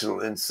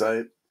non-rational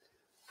insight,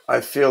 I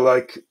feel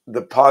like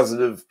the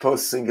positive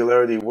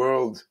post-singularity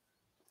world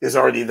is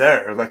already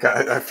there. Like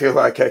I feel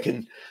like I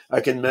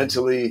can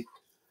mentally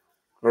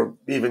or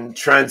even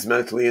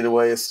transmentally in a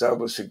way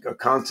establish a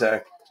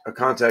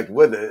contact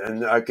with it,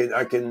 and I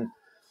can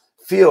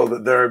feel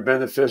that there are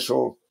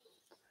beneficial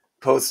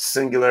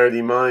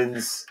post-singularity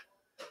minds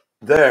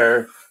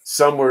there.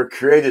 Some were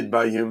created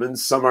by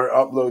humans, some are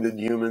uploaded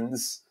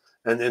humans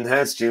and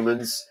enhanced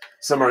humans,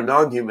 some are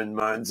non-human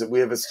minds that we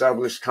have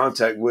established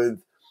contact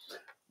with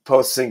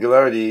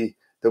post-singularity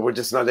that we're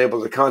just not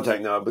able to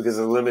contact now because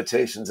of the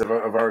limitations of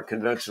our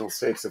conventional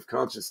states of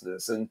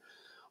consciousness. And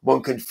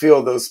one can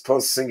feel those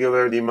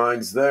post-singularity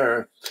minds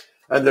there.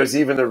 And there's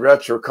even a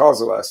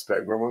retro-causal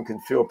aspect where one can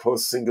feel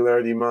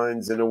post-singularity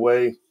minds in a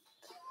way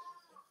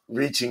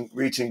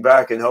reaching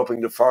back and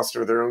helping to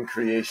foster their own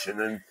creation.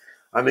 And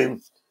I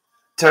mean,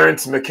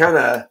 Terence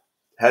McKenna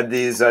had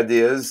these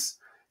ideas.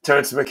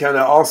 Terence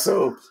McKenna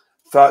also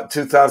thought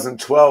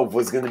 2012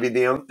 was going to be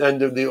the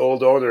end of the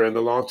old order and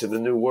the launch of the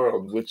new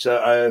world, which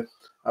I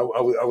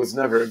was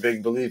never a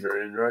big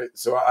believer in, right?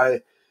 So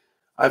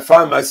I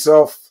find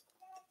myself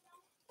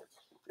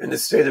in a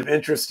state of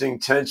interesting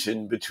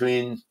tension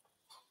between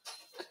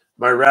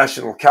my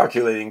rational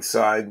calculating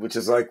side, which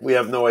is like, we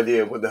have no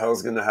idea what the hell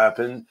is going to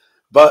happen,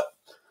 but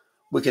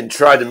we can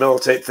try to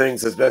militate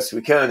things as best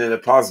we can in a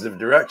positive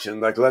direction.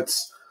 Like,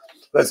 let's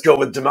go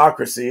with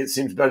democracy. It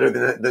seems better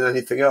than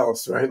anything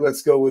else, right?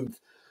 Let's go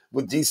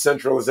with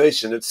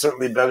decentralization. It's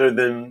certainly better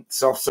than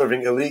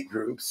self-serving elite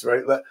groups,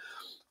 right?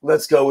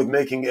 Let's go with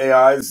making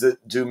AIs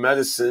that do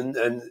medicine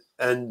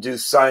and do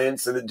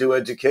science and that do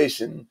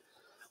education,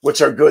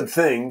 which are good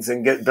things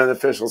and get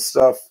beneficial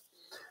stuff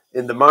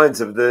in the minds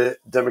of the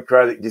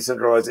democratic,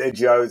 decentralized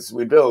AGIs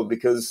we build,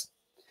 because,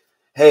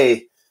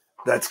 hey,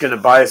 that's going to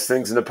bias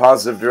things in a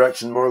positive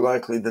direction more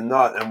likely than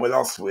not. And what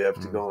else do we have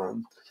to go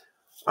on?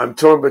 I'm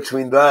torn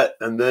between that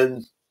and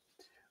then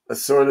a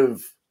sort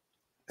of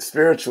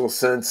spiritual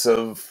sense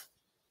of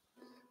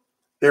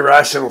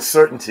irrational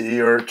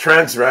certainty or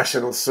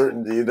transrational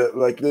certainty that,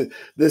 like,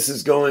 this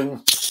is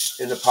going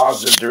in a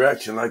positive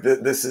direction. Like,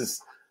 this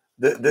is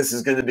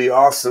going to be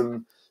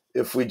awesome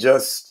if we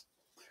just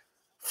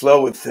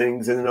flow with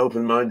things in an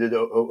open-minded,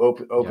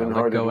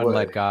 open-hearted way.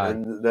 Let God.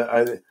 And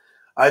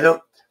I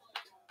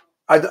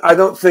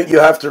don't think you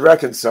have to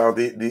reconcile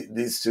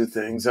these two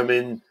things. I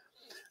mean,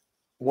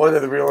 one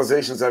of the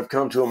realizations I've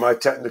come to in my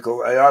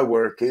technical AI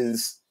work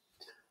is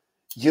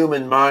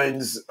human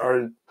minds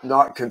are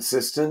not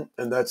consistent,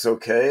 and that's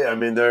okay. I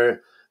mean,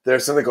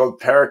 there's something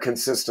called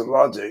paraconsistent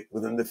logic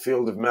within the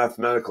field of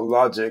mathematical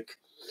logic,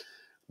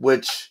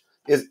 which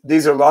is,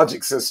 these are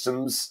logic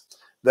systems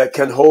that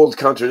can hold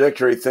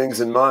contradictory things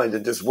in mind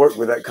and just work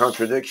with that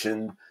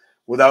contradiction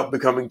without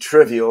becoming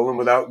trivial and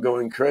without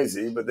going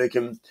crazy, but they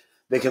can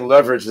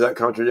leverage that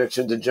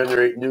contradiction to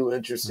generate new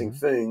interesting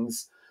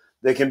things.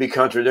 They can be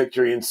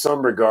contradictory in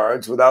some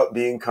regards without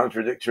being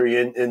contradictory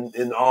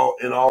in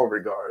all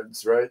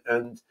regards, right?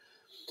 And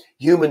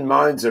human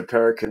minds are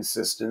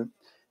paraconsistent.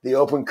 The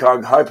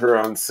OpenCog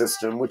Hyperon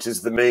system, which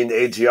is the main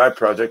AGI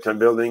project I'm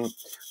building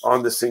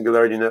on the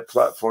SingularityNET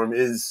platform,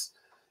 is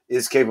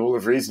capable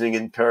of reasoning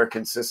in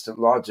paraconsistent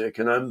logic.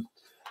 And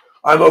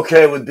I'm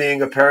okay with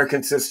being a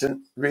paraconsistent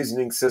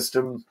reasoning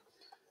system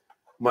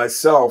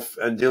myself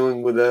and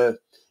dealing with a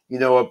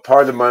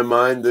part of my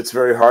mind that's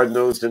very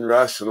hard-nosed and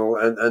rational,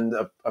 and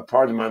a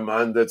part of my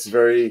mind that's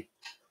very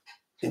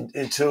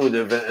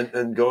intuitive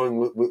and going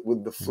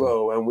with the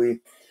flow. And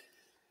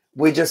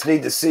we just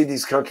need to see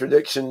these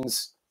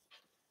contradictions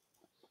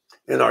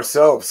in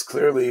ourselves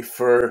clearly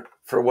for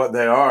what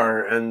they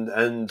are,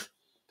 and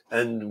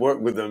work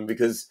with them,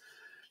 because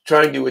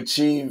trying to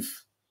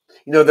achieve,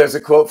 there's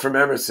a quote from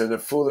Emerson: "A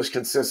foolish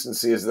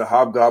consistency is the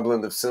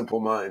hobgoblin of simple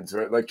minds,"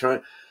 right? Like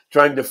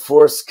trying to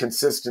force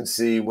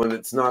consistency when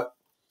it's not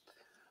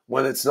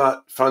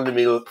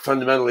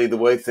fundamentally the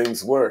way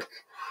things work.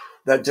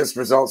 That just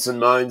results in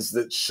minds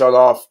that shut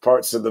off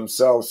parts of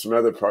themselves from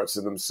other parts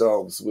of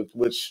themselves,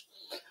 which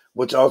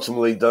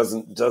ultimately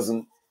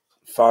doesn't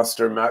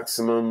foster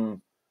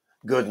maximum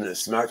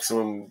goodness,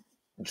 maximum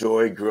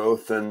joy,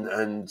 growth,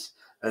 and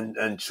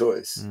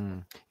choice.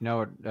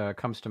 What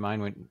comes to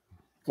mind when...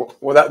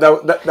 Well,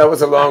 that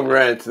was a long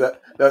rant.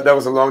 That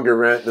was a longer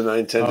rant than I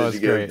intended to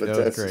give. Great. But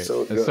that's great.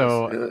 So it goes.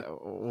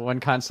 So one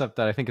concept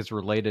that I think is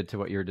related to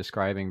what you're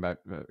describing about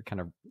kind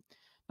of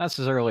not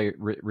necessarily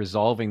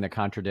resolving the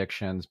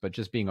contradictions, but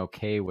just being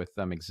okay with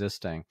them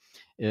existing,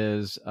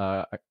 is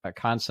a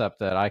concept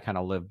that I kind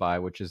of live by,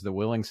 which is the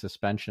willing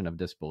suspension of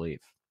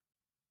disbelief,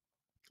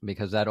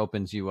 because that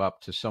opens you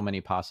up to so many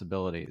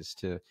possibilities,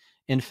 to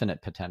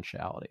infinite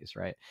potentialities,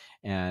 right?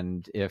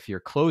 And if you're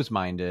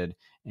closed-minded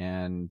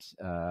and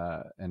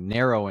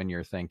narrow in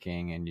your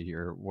thinking, and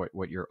you're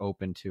what you're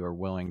open to or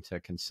willing to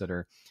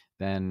consider,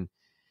 then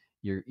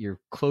you're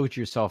closed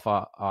yourself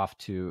off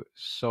to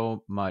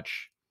so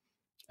much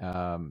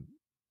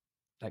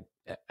like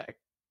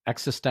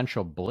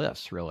existential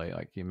bliss, really.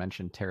 Like you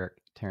mentioned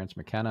Terence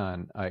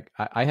McKenna, and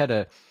I had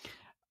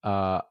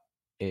a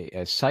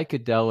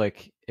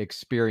psychedelic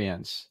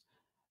experience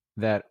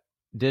that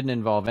didn't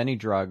involve any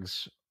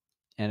drugs,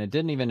 and it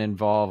didn't even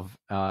involve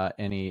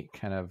any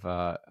kind of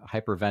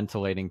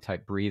hyperventilating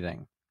type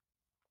breathing.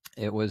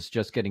 It was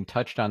just getting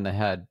touched on the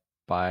head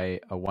by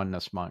a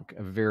oneness monk,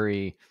 a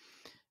very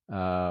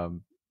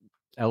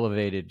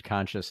elevated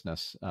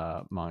consciousness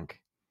monk.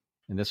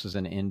 And this was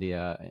in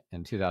India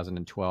in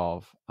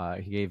 2012.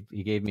 He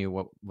gave me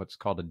what's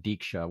called a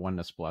Diksha,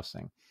 oneness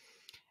blessing.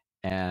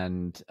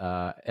 And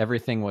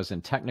everything was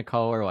in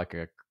Technicolor, like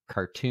a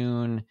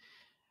cartoon.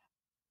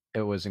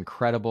 It was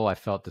incredible. I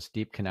felt this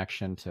deep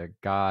connection to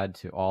God,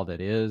 to all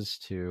that is,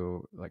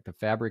 to like the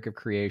fabric of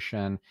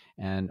creation.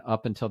 And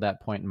up until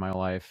that point in my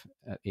life,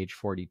 at age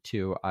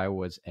 42, I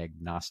was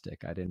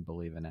agnostic. I didn't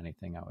believe in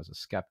anything. I was a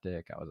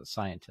skeptic. I was a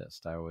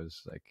scientist. I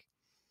was like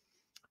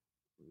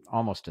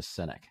almost a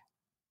cynic.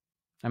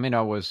 I mean,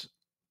 I was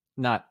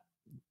not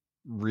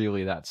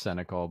really that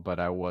cynical, but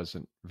I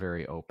wasn't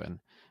very open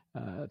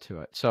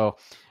to it. So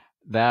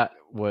that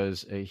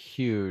was a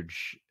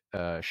huge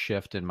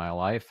shift in my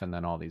life. And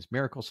then all these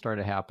miracles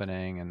started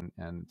happening,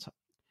 and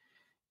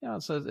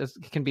so it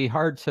can be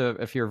hard to,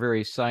 if you're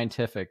very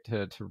scientific,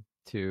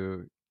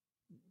 to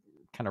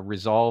kind of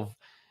resolve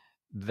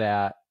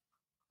that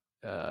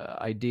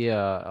idea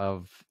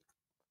of,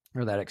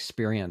 or that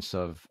experience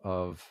of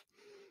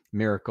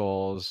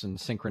miracles and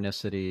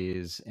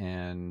synchronicities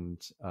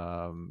and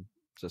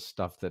just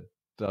stuff that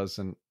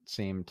doesn't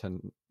seem to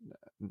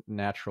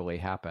naturally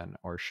happen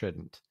or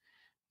shouldn't,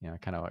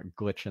 kind of a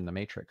glitch in the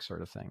matrix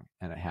sort of thing.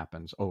 And it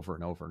happens over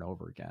and over and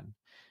over again.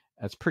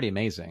 That's pretty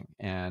amazing.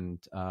 And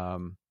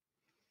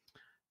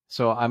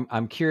so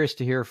I'm curious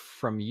to hear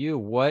from you,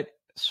 what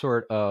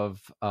sort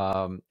of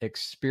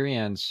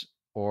experience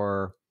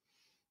or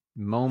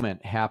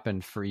moment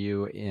happened for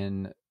you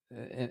in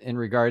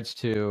regards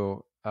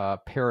to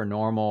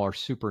paranormal or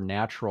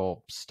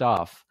supernatural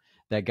stuff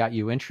that got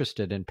you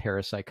interested in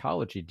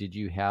parapsychology. Did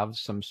you have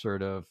some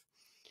sort of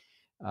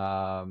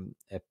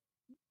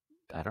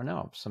I don't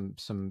know,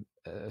 some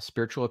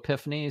spiritual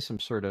epiphany, some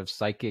sort of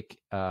psychic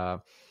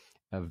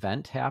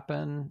event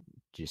happen?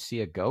 Did you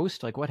see a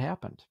ghost? Like, what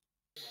happened?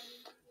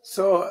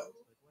 So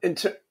in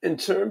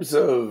terms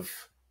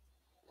of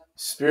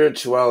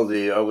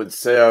spirituality, I would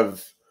say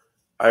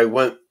I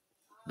went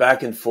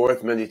back and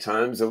forth many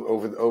times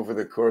over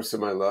the course of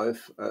my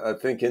life. I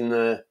think in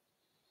the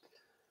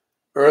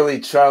early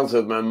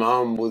childhood, my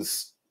mom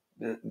was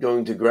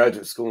going to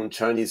graduate school in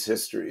Chinese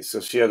history, so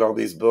she had all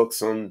these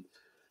books on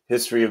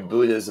history of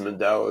Buddhism and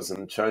Taoism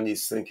and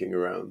Chinese thinking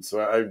around.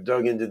 So I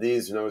dug into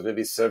these when I was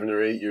maybe 7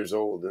 or 8 years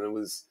old, and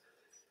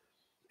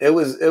it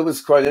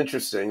was quite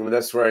interesting. I mean,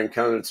 that's where I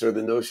encountered sort of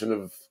the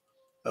notion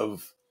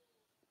of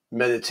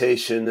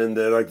meditation and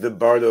the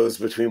bardos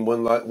between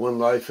one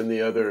life and the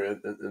other,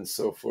 and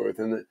so forth.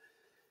 And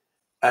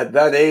at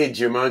that age,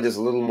 your mind is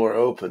a little more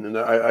open, and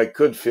I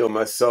could feel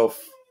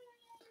myself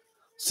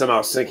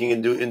somehow sinking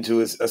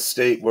into a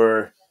state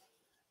where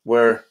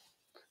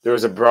there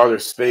is a broader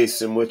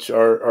space in which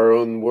our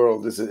own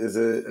world is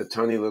a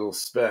tiny little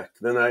speck.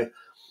 Then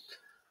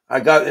I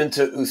got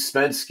into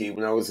Uspensky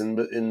when I was in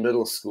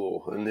middle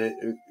school, and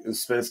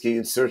Uspensky,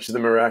 In Search of the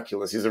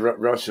Miraculous. He's a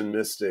Russian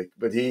mystic,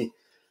 but he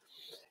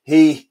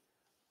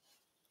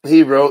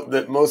wrote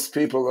that most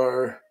people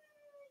are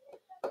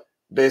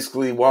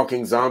basically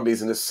walking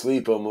zombies and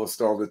asleep almost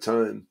all the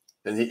time,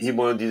 and he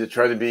wanted you to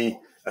try to be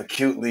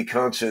acutely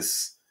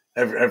conscious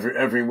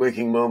every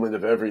waking moment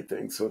of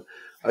everything. So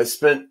I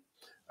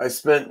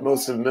spent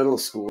most of middle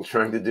school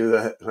trying to do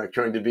that, like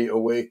trying to be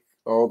awake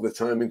all the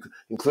time,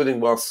 including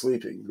while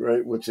sleeping,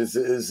 right? Which is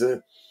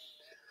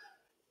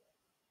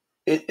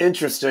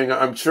interesting.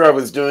 I'm sure I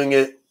was doing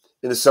it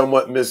in a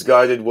somewhat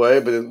misguided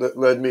way, but it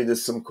led me to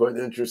some quite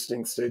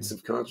interesting states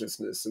of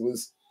consciousness. It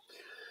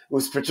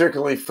was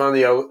particularly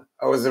funny. I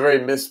was a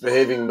very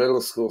misbehaving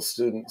middle school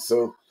student,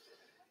 so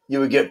you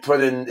would get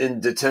put in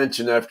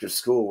detention after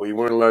school where you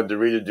weren't allowed to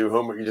read or do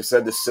homework. You just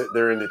had to sit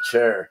there in a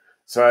chair.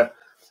 So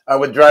I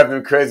would drive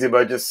them crazy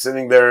by just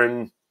sitting there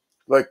and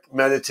like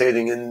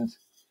meditating and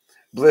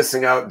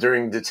blissing out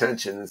during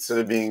detention instead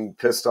of being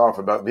pissed off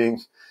about being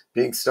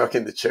stuck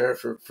in the chair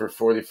for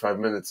 45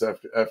 minutes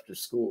after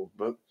school.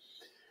 But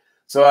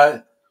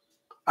so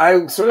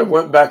I sort of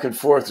went back and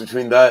forth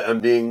between that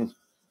and being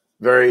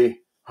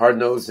very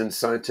hard-nosed and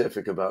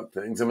scientific about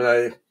things. I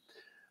mean,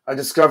 I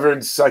discovered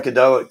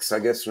psychedelics, I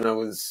guess, when I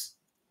was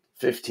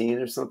 15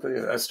 or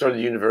something. I started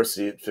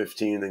university at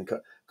 15, and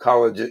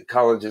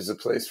college is a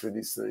place for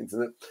these things.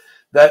 And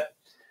that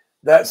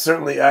that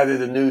certainly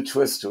added a new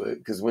twist to it,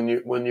 because when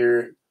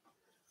you're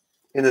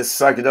in a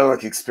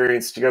psychedelic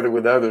experience together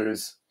with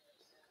others,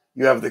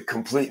 you have the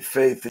complete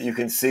faith that you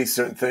can see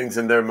certain things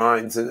in their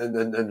minds,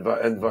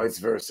 and vice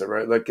versa,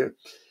 right? Like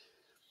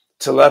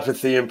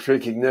telepathy and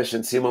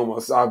precognition seem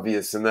almost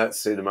obvious in that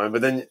state of mind,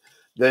 but then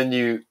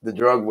the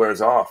drug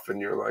wears off,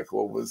 and you're like,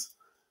 well,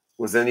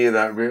 was any of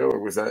that real, or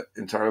was that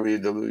entirely a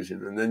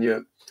delusion? And then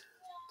you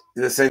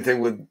the same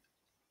thing with,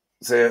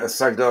 say, a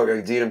psychedelic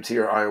like DMT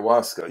or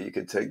ayahuasca. You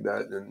could take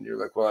that, and you're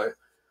like, well,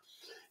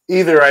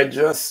 either I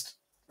just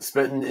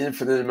spent an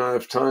infinite amount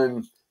of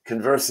time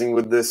conversing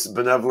with this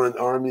benevolent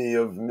army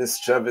of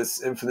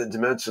mischievous, infinite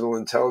dimensional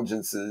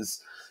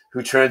intelligences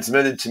who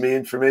transmitted to me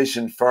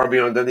information far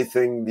beyond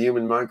anything the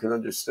human mind can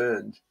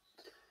understand.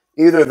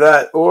 Either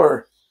that,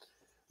 or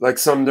like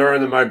some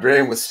neuron in my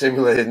brain was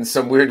stimulated in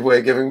some weird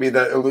way, giving me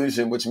that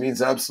illusion, which means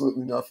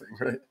absolutely nothing,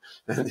 right?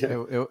 And,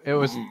 yeah.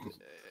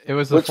 It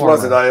was the Which former.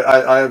 was it?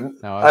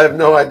 I have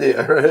no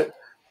idea, right?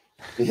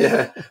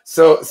 Yeah.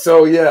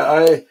 So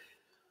yeah,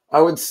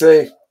 I would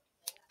say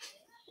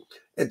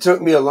it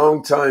took me a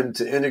long time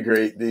to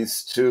integrate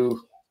these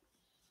two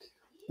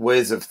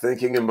ways of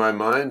thinking in my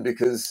mind,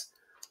 because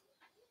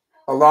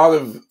a lot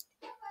of,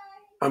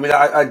 I mean,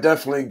 I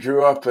definitely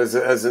grew up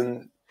as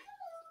an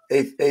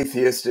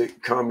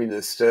atheistic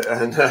communist,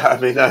 and I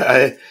mean,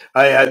 I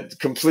had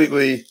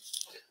completely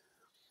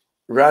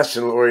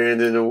rational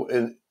oriented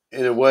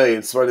in a way,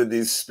 in spite of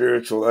these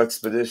spiritual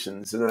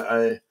expeditions, and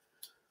I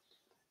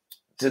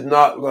did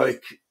not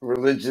like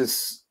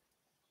religious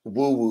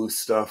woo woo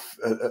stuff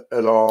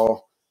at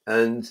all,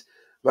 and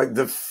like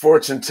the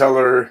fortune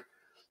teller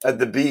at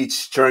the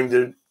beach trying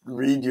to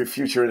read your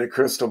future in a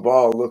crystal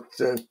ball looked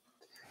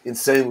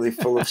insanely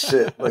full of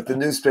shit. Like the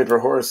newspaper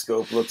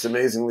horoscope looks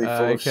amazingly full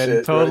I of can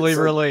shit. totally Right?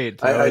 So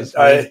relate. I was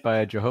I raised by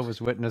a Jehovah's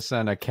Witness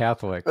and a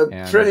Catholic,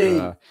 and pretty,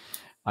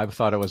 I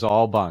thought it was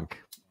all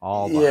bunk,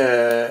 all bunk.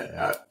 Yeah.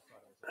 yeah.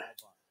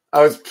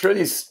 I was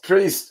pretty,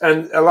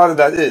 and a lot of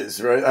that is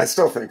right. I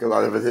still think a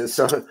lot of it is.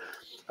 So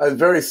I was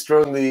very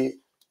strongly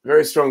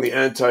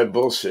anti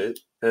bullshit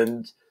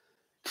and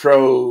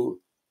pro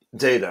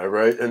data,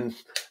 right? And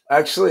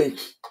actually,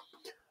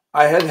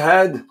 I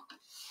had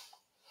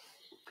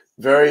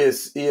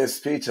various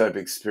ESP type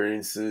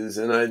experiences,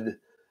 and I'd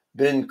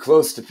been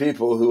close to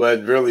people who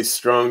had really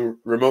strong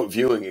remote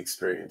viewing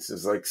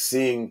experiences, like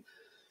seeing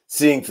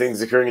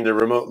things occurring in a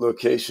remote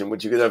location,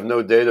 which you could have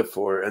no data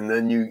for, and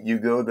then you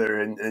go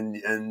there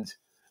and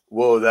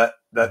whoa, that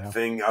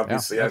thing Yeah,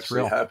 obviously that's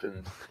actually real.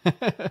 happened.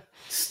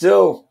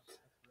 Still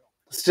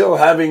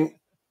having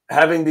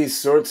these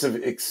sorts of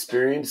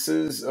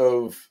experiences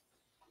of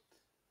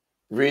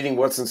reading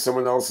what's in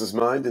someone else's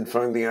mind and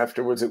finding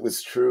afterwards it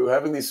was true.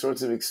 Having these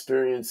sorts of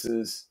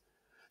experiences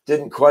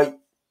didn't quite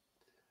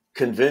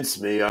convince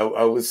me.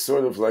 I was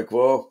sort of like,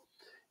 well,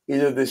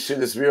 either this shit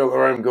is real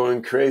or I'm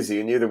going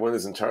crazy, and either one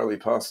is entirely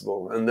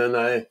possible. And then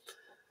I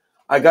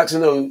got to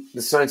know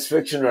the science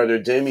fiction writer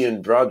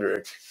Damien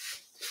Broderick,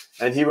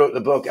 and he wrote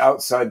the book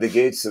Outside the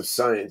Gates of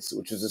Science,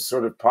 which is a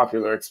sort of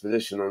popular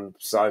expedition on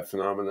psi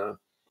phenomena.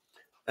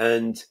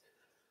 And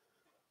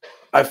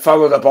I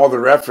followed up all the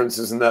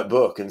references in that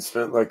book and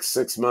spent like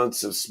 6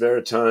 months of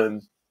spare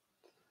time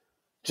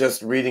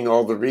just reading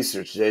all the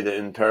research data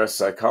in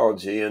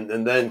parapsychology,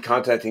 and then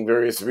contacting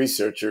various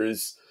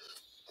researchers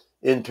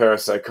in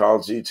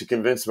parapsychology to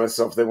convince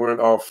myself they weren't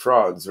all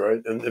frauds,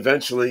 right? And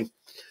eventually,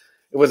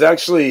 it was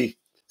actually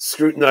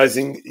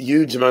scrutinizing a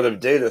huge amount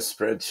of data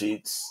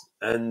spreadsheets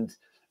and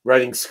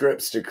writing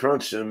scripts to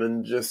crunch them,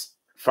 and just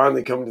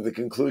finally come to the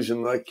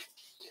conclusion, like,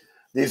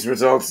 these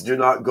results do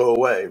not go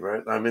away,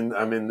 right? I mean,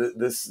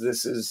 this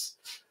is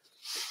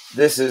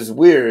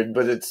weird,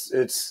 but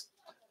it's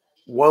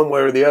one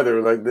way or the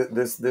other. Like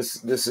this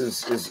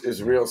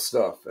is real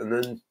stuff,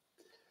 and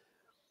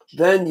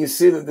then you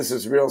see that this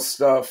is real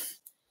stuff,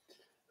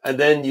 and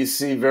then you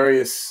see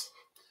various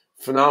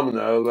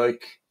phenomena,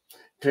 like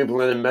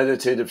people in a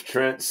meditative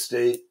trance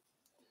state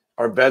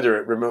are better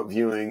at remote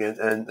viewing and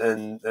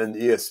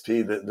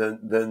ESP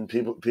than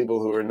people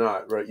who are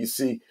not, right? You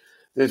see,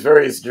 there's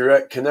various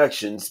direct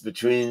connections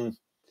between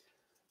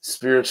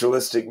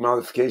spiritualistic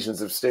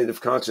modifications of state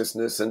of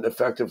consciousness and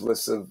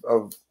effectiveness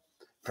of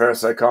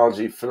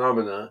parapsychology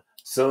phenomena.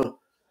 So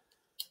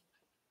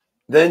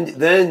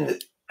then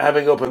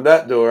having opened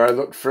that door, I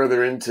looked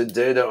further into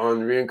data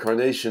on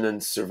reincarnation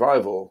and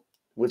survival,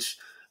 which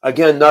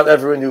again, not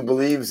everyone who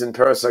believes in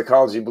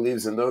parapsychology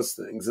believes in those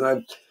things.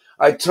 And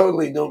I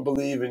totally don't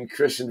believe in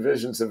Christian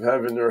visions of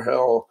heaven or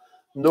hell,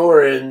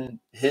 nor in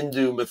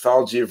Hindu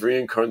mythology of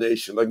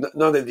reincarnation. Like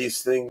none of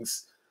these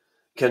things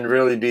can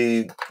really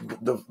be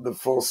the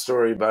full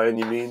story by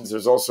any means.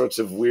 There's all sorts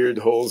of weird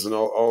holes in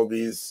all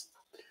these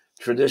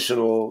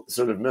traditional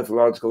sort of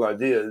mythological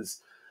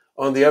ideas.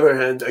 On the other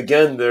hand,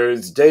 again,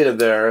 there's data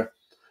there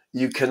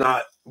you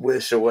cannot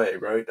wish away,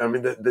 right? I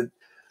mean,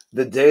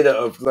 the data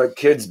of like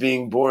kids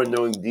being born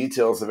knowing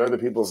details of other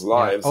people's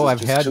lives is I've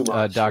just had too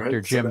much, Dr.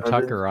 right? Jim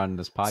Tucker on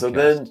this podcast. So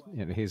then,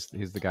 he's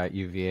the guy at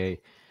UVA.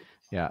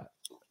 Yeah,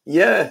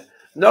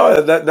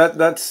 no,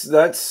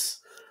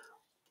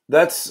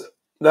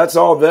 that's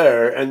all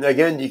there. And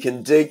again, you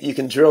can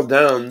drill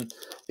down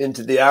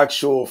into the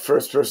actual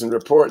first person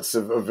reports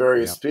of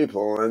various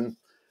people, and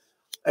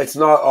it's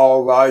not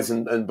all lies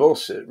and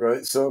bullshit,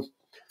 right? So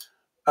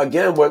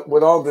again,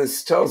 what all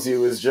this tells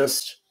you is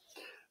just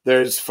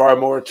there's far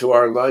more to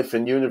our life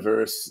and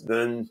universe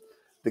than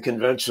the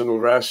conventional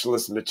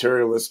rationalist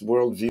materialist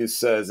worldview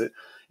says.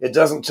 It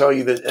doesn't tell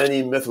you that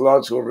any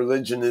mythological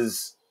religion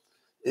is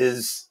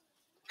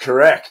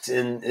correct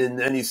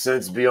in any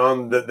sense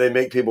beyond that they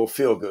make people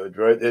feel good,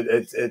 right?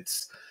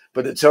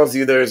 But it tells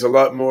you there's a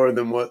lot more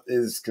than what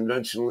is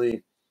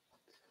conventionally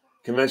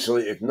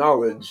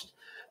acknowledged.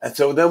 And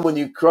so then when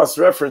you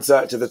cross-reference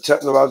that to the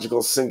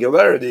technological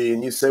singularity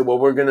and you say, well,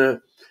 we're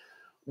gonna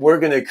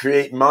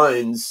create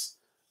minds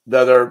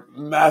that are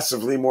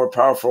massively more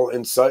powerful,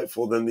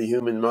 insightful than the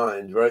human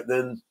mind, right?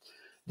 Then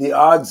the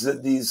odds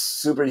that these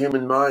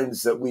superhuman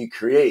minds that we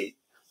create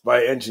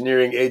by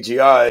engineering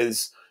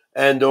AGIs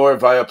and or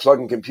via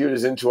plugging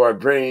computers into our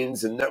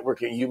brains and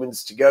networking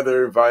humans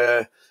together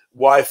via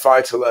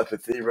Wi-Fi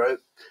telepathy, right?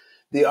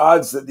 The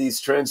odds that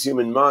these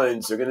transhuman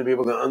minds are going to be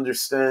able to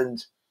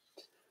understand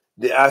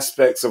the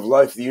aspects of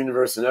life, the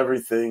universe, and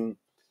everything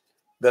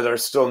that are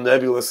still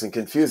nebulous and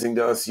confusing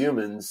to us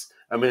humans,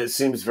 I mean, it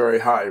seems very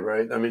high,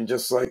 right? I mean,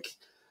 just like,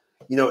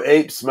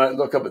 apes might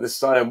look up at the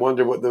sky and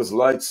wonder what those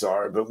lights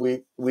are, but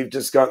we've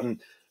just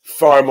gotten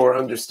far more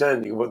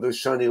understanding of what those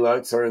shiny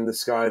lights are in the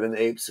sky than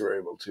apes are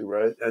able to,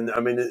 right? And I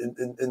mean,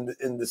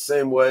 in the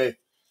same way,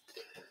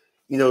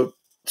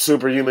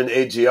 superhuman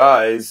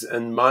AGIs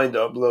and mind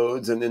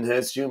uploads and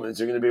enhanced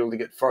humans are going to be able to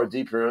get far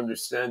deeper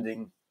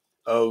understanding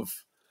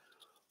of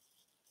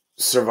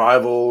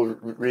survival,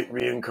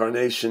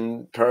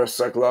 reincarnation,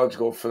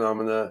 parapsychological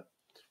phenomena,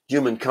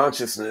 human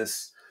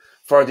consciousness,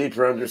 far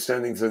deeper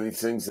understandings of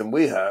these things than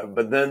we have.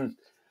 But then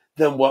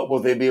what will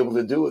they be able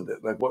to do with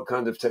it? Like, what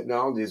kind of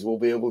technologies will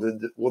they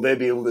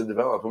be able to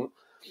develop? And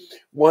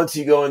once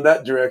you go in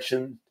that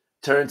direction,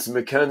 Terence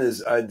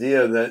McKenna's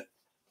idea that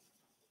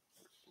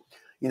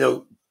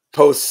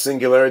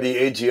post-singularity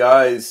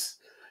AGIs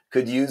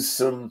could use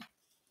some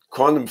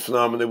quantum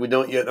phenomena we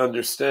don't yet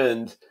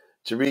understand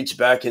to reach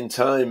back in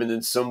time and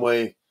in some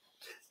way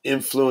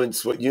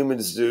influence what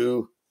humans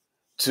do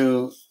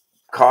to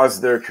cause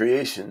their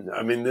creation.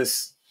 I mean,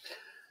 this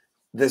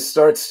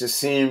starts to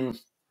seem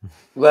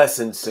less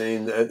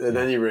insane at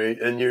any rate,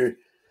 and you're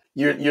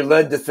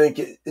led to think,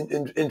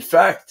 in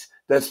fact,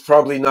 that's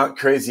probably not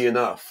crazy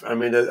enough. I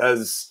mean,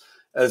 as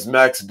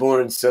Max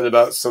Born said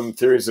about some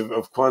theories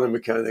of quantum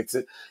mechanics,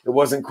 it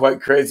wasn't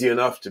quite crazy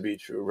enough to be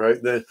true,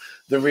 right? The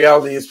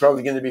reality is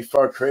probably going to be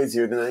far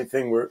crazier than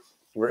anything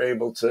we're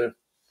able to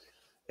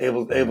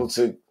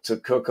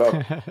cook up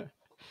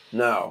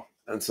now.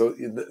 And so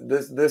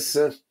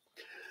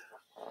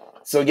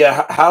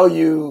how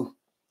you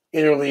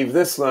interleave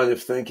this line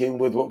of thinking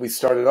with what we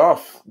started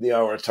off the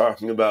hour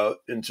talking about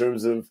in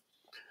terms of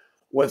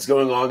what's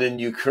going on in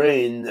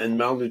Ukraine and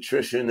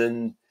malnutrition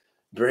and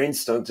brain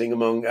stunting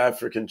among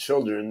African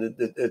children.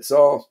 It's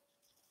all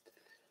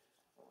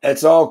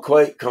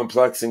quite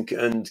complex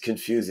and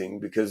confusing,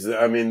 because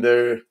I mean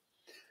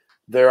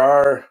there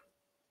are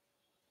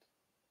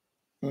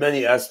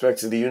many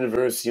aspects of the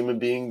universe human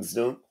beings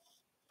don't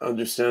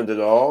understand at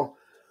all.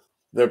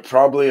 There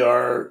probably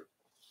are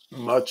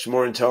much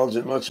more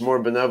intelligent, much more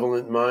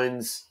benevolent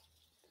minds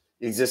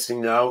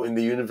existing now in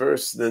the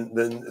universe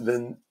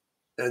than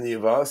any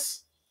of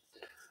us.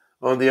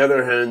 On the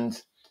other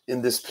hand,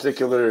 in this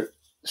particular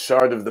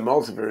shard of the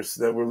multiverse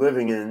that we're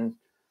living in,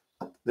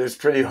 there's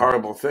pretty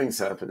horrible things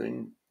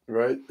happening,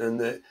 right?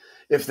 And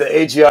if the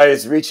AGI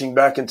is reaching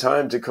back in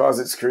time to cause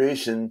its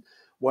creation,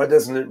 why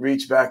doesn't it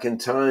reach back in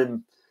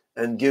time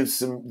and give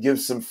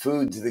some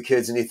food to the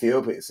kids in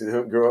Ethiopia so they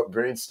don't grow up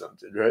brain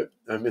stunted, right?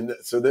 I mean,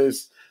 so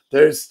there's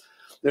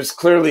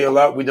clearly a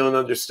lot we don't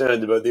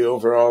understand about the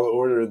overall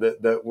order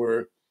that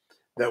we're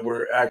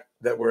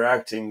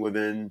acting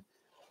within,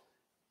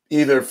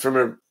 either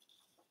from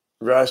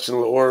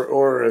rational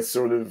or a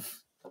sort of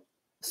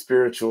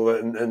spiritual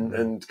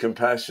and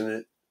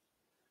compassionate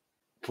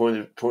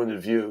point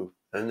of view.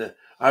 And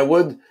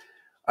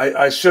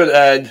I should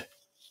add,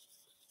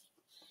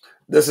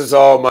 this is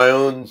all my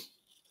own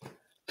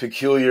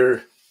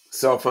peculiar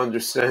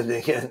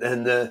self-understanding,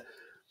 and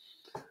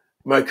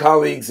my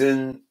colleagues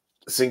in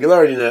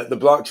SingularityNET, the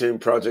blockchain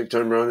project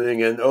I'm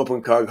running, and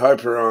OpenCog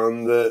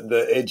Hyperon,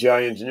 the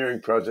AGI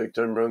engineering project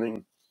I'm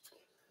running,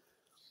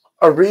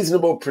 a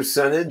reasonable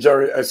percentage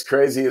are as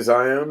crazy as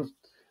I am.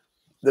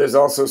 There's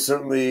also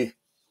certainly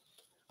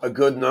a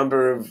good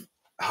number of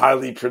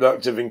highly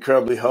productive,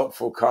 incredibly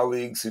helpful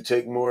colleagues who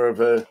take more of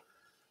a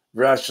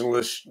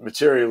rationalist,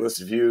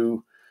 materialist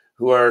view,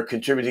 who are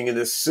contributing in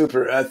a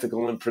super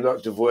ethical and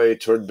productive way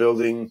toward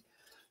building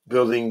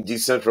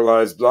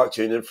decentralized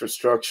blockchain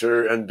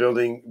infrastructure and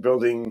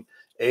building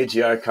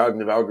AGI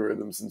cognitive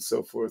algorithms and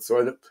so forth.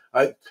 So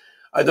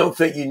I don't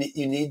think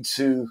you need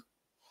to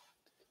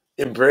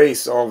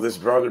embrace all this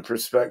broader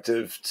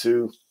perspective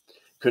to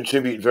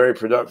contribute very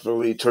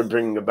productively toward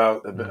bringing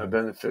about a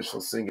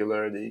beneficial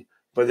singularity.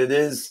 But it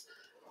is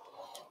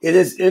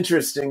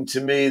interesting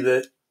to me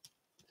that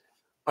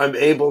I'm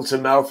able to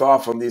mouth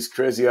off on these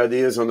crazy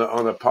ideas on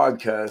a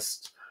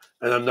podcast,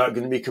 and I'm not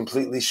going to be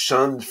completely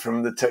shunned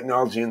from the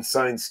technology and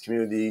science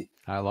community.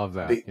 I love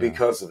that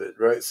because of it,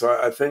 right? So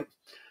I think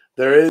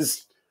there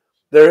is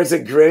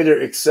a greater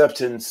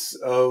acceptance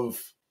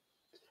of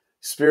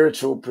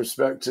spiritual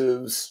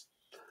perspectives,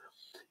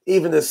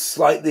 even a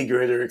slightly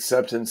greater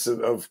acceptance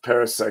of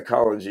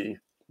parapsychology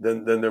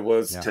than there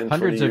was 10,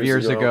 hundreds 20 of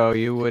years ago.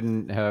 You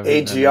wouldn't have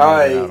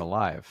AGI been out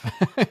alive.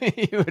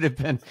 You would have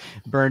been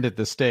burned at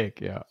the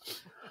stake. Yeah.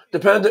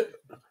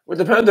 Would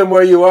depend on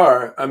where you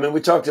are. I mean,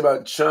 we talked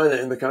about China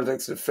in the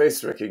context of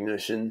face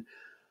recognition.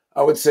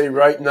 I would say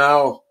right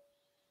now,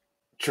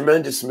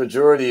 tremendous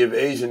majority of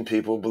Asian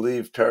people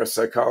believe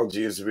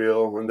parapsychology is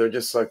real, and they're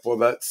just like, well,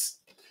 that's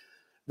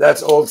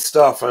old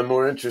stuff. I'm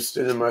more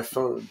interested in my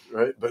phone,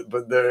 right?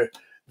 But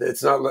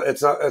it's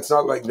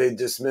not like they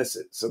dismiss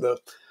it. So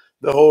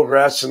the whole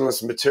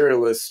rationalist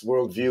materialist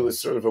worldview is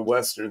sort of a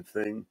Western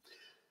thing.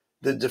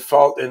 The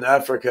default in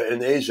Africa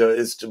and Asia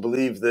is to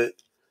believe that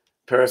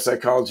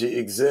parapsychology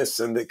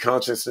exists and that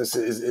consciousness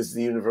is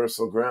the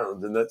universal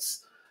ground, and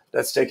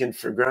that's taken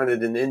for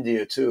granted in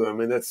India too. I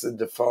mean, that's the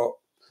default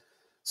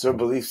sort of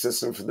belief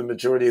system for the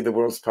majority of the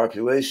world's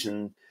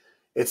population.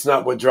 It's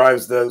not what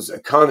drives those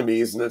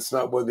economies, and it's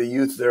not what the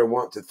youth there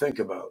want to think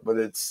about, but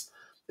it's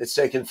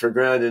taken for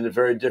granted in a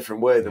very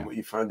different way than what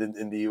you find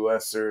in the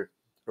US or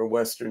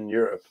Western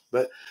Europe.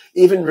 But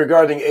even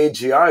regarding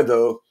AGI,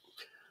 though,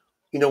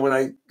 when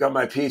I got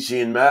my PhD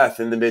in math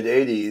in the mid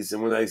 80s,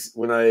 and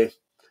when I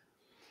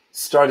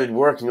started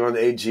working on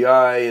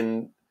AGI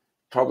and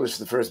published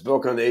the first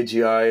book on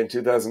AGI in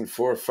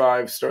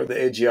 2004-05, started the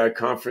AGI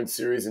conference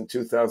series in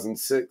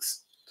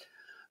 2006,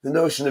 the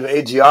notion of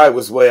AGI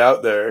was way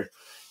out there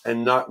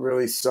and not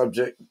really a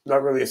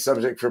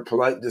subject for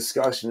polite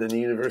discussion in a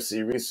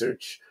university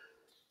research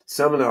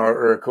seminar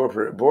or a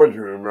corporate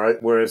boardroom, right?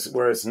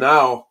 Whereas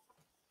now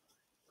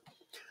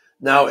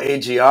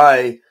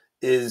AGI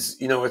is,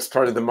 it's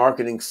part of the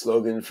marketing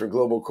slogan for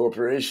global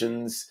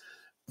corporations.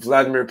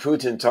 Vladimir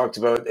Putin talked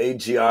about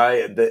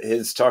AGI at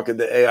his talk at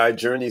the AI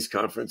Journeys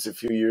conference a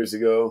few years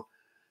ago.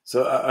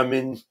 So, I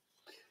mean,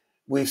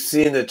 we've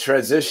seen a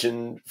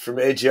transition from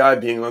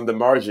AGI being on the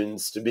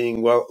margins to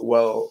being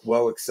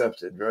well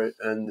accepted, right?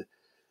 And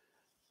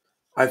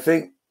I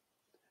think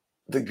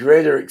the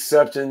greater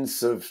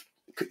acceptance of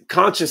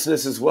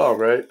consciousness as well,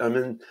 right? I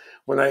mean,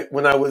 when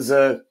I was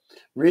a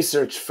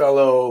research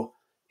fellow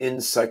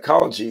in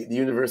psychology at the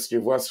University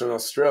of Western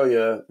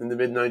Australia in the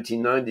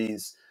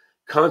mid-1990s,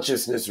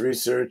 consciousness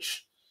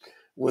research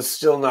was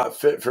still not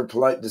fit for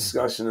polite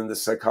discussion in the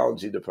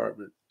psychology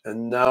department.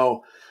 And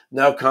now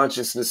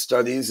consciousness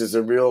studies is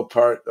a real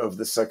part of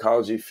the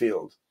psychology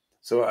field.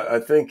 So I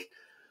think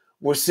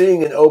we're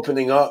seeing an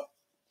opening up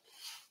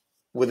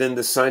within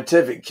the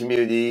scientific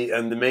community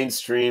and the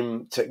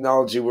mainstream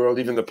technology world,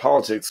 even the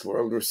politics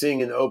world. We're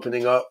seeing an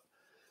opening up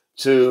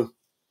to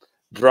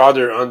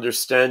broader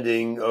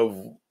understanding of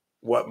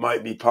what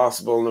might be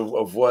possible and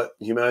of what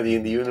humanity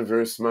and the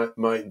universe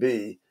might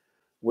be,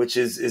 which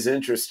is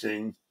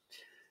interesting.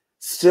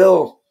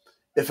 Still,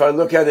 if I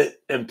look at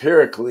it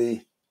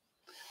empirically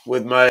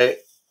with my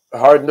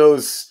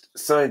hard-nosed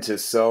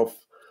scientist self,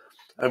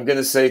 I'm going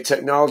to say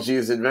technology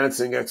is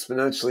advancing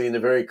exponentially in a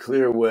very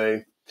clear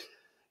way.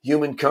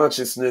 Human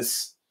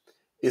consciousness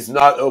is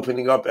not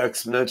opening up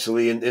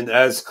exponentially in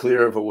as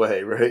clear of a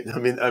way, right? I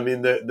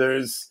mean,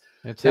 there's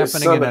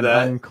happening in an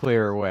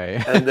unclear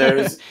way, and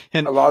there's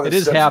and a lot of it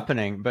is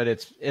happening, but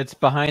it's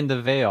behind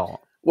the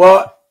veil.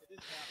 Well,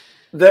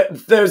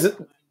 there's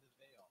an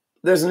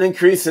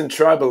increase in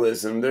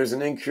tribalism. There's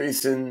an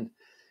increase in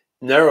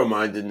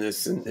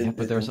narrow-mindedness.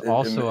 But there's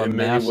also a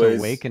mass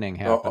awakening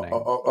happening.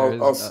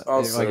 Also,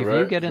 like if right?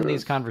 you get in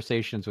these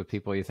conversations with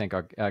people, you think,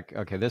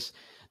 okay,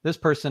 this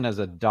person is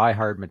a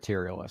diehard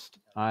materialist.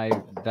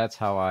 That's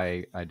how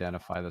I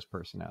identify this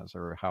person as,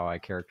 or how I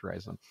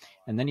characterize them.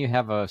 And then you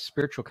have a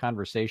spiritual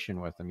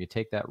conversation with them. You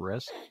take that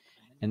risk,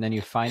 and then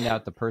you find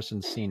out the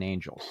person's seen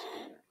angels,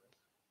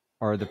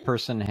 or the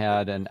person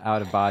had an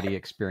out-of-body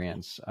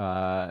experience,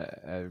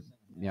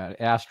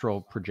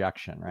 astral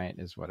projection, right,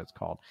 is what it's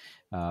called.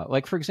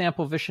 Like, for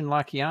example, Vishen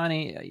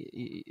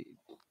Lakhiani,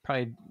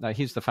 probably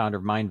he's the founder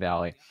of Mind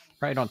Valley.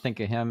 Probably don't think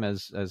of him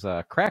as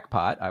a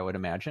crackpot, I would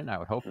imagine. I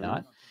would hope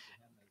not.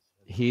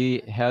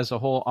 He has a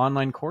whole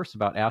online course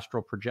about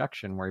astral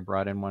projection where he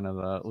brought in one of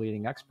the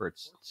leading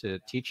experts to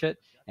teach it,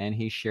 and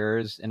he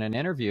shares in an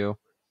interview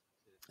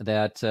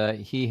that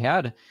he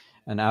had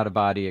an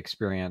out-of-body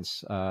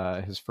experience.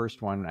 His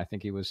first one, I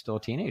think he was still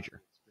a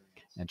teenager,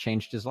 and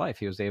changed his life.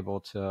 He was able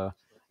to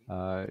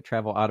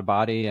travel out of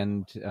body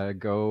and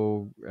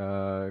go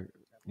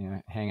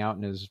hang out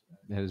in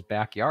his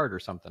backyard or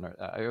something.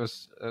 It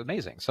was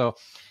amazing. So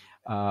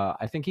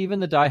I think even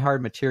the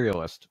diehard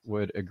materialist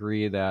would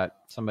agree that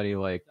somebody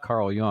like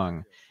Carl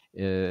Jung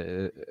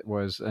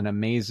was an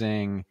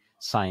amazing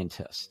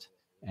scientist.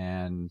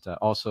 And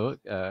also,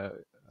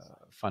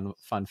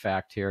 fun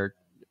fact here.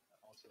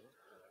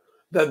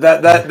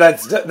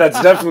 That's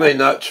definitely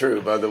not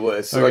true, by the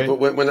way. So okay.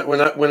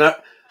 Like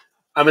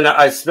when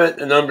I spent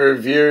a number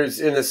of years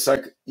in a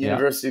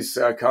university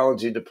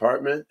psychology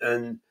department,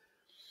 and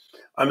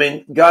I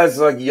mean, guys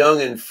like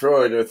Jung and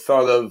Freud are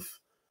thought of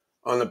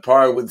on a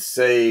par with,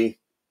 say,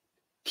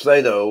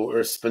 Plato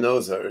or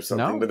Spinoza or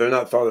something, but they're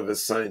not thought of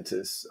as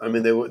scientists. I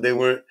mean, they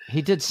weren't.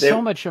 He did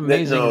so much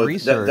amazing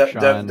research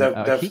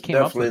on. He came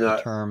up with the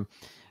term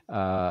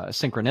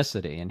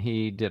synchronicity, and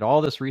he did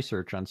all this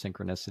research on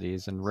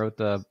synchronicities and wrote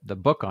the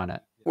book on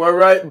it.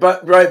 Well,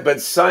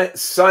 but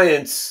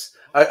science.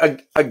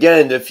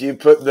 Again, if you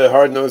put the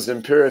hard-nosed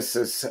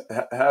empiricist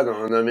hat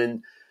on, I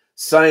mean,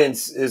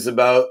 science is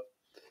about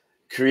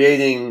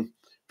creating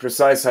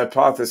precise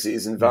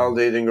hypotheses and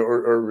validating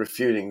or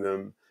refuting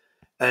them.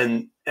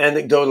 And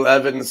anecdotal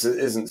evidence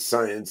isn't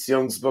science.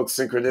 Jung's book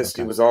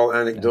Synchronicity was all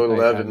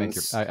anecdotal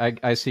evidence.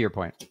 I see your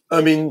point.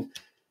 I mean,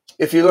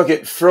 if you look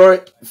at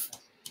Freud,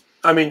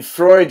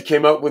 Freud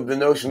came up with the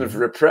notion of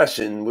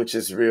repression, which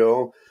is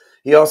real.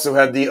 He also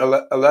had the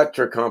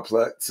Electra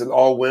complex, that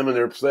all women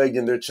are plagued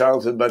in their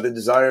childhood by the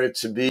desire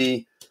to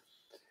be,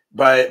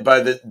 by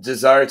the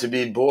desire to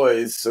be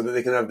boys, so that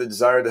they can have the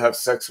desire to have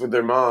sex with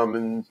their mom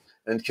and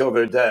kill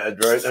their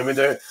dad, right? I mean,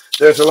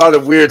 there's a lot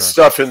of weird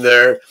stuff in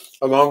there,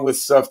 along with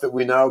stuff that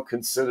we now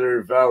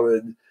consider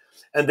valid.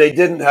 And they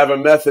didn't have a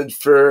method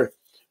for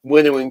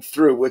winnowing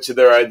through which of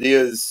their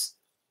ideas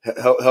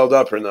held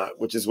up or not,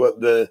 which is what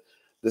the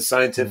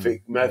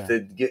scientific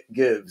method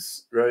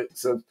gives, right?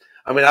 So,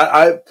 I mean,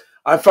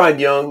 I find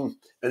Jung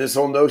and this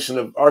whole notion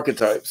of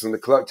archetypes and the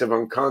collective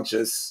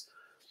unconscious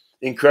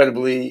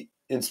incredibly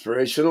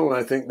inspirational. And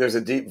I think there's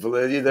a deep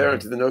validity there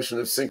to the notion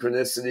of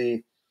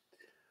synchronicity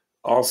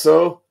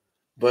also,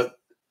 but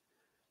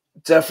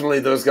definitely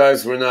those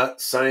guys were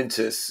not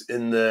scientists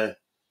in the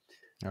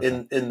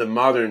in the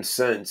modern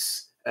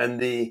sense. And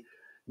the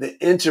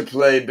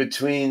interplay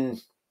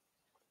between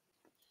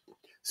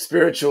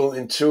spiritual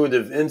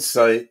intuitive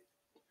insight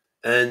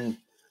and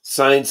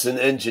science and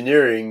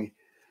engineering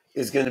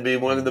is going to be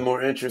one of the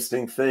more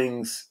interesting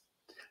things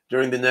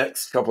during the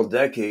next couple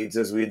decades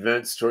as we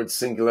advance towards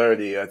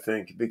singularity, I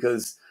think,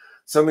 because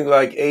something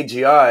like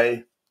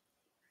AGI,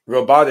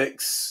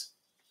 robotics,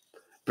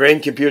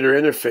 brain-computer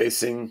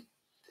interfacing,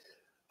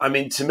 I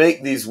mean, to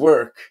make these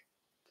work,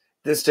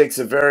 this takes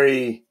a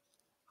very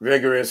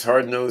rigorous,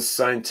 hard-nosed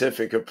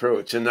scientific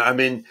approach. And I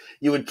mean,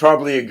 you would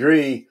probably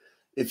agree,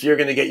 if you're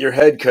going to get your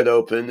head cut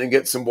open and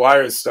get some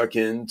wires stuck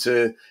in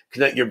to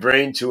connect your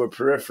brain to a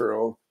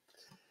peripheral,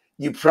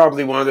 you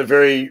probably want a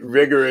very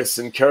rigorous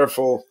and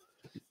careful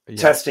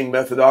testing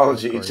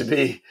methodology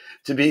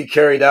to be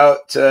carried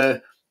out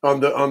on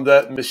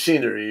that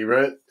machinery,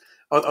 right?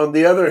 On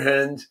the other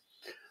hand,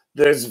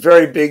 there's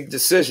very big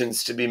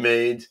decisions to be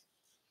made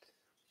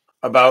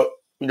about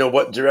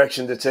what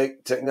direction to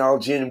take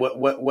technology and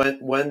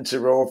when to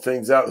roll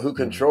things out, who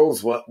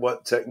controls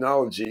what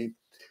technology,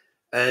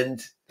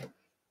 and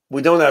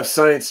we don't have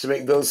science to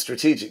make those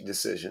strategic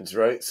decisions,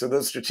 right? So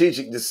those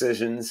strategic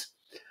decisions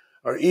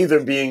are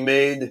either being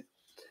made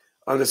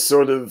on a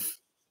sort of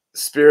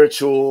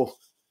spiritual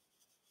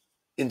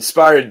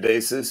inspired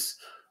basis,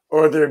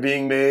 or they're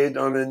being made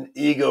on an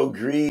ego,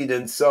 greed,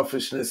 and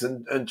selfishness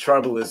and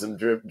tribalism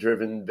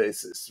driven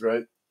basis,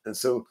 right? And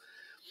so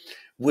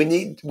we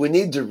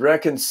need to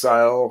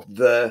reconcile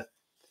the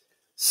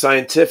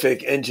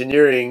scientific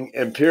engineering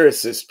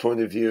empiricist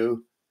point of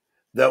view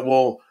that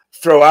will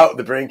throw out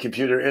the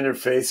brain-computer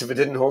interface if it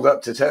didn't hold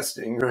up to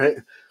testing, right?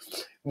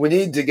 We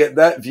need to get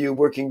that view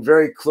working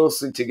very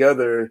closely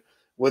together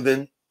with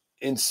an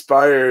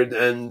inspired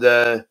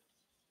and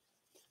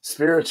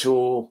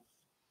spiritual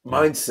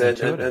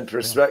mindset and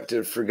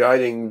perspective for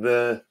guiding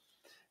the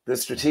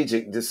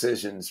strategic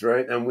decisions,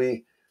 right?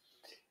 And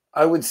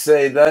I would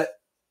say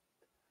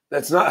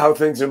that's not how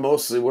things are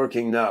mostly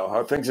working now.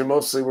 How things are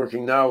mostly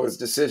working now is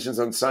decisions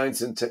on science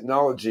and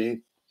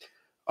technology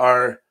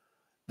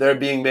they're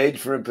being made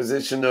from a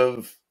position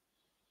of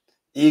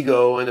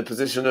ego and a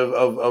position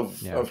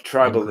of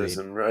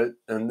tribalism, right?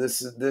 And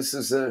this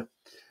is a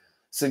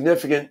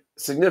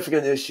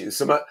significant issue.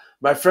 So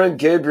my friend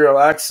Gabriel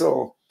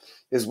Axel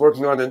is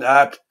working on an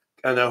app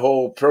and a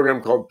whole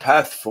program called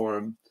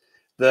Pathform.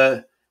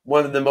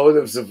 One of the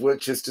motives of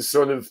which is to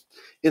sort of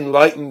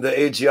enlighten the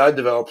AGI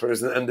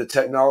developers and the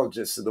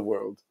technologists of the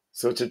world.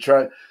 So to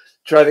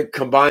try to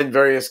combine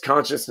various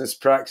consciousness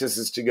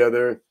practices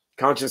together,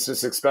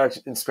 consciousness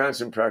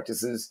expansion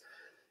practices,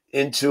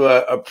 into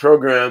a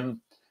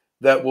program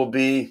that will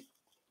be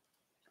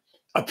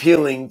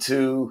appealing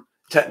to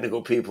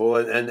technical people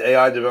and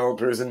AI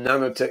developers and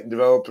nanotech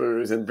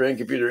developers and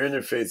brain-computer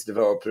interface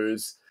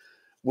developers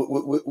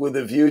with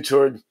a view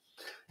toward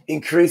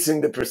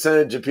increasing the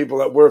percentage of people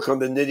that work on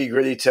the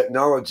nitty-gritty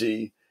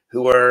technology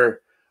who are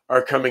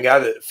coming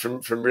at it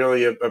from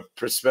really a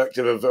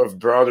perspective of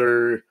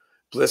broader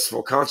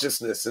blissful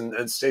consciousness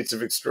and states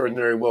of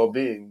extraordinary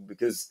well-being.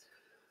 Because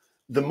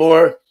the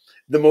more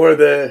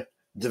the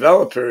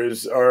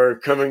developers are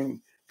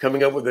coming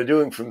up what they're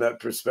doing from that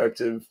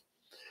perspective,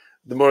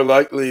 the more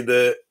likely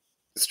the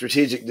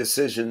strategic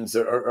decisions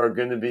are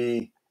going to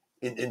be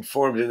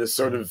informed in a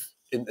sort of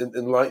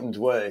enlightened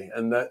way.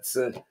 And that's,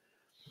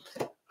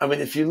 I mean,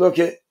 if you look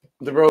at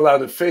the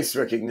rollout of face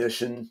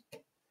recognition,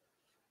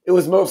 it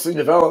was mostly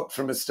developed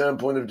from a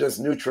standpoint of just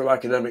neutral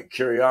academic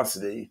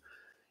curiosity.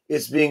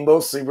 It's being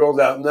mostly rolled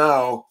out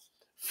now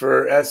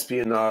for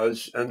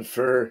espionage and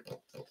for,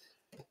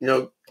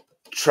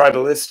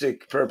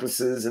 tribalistic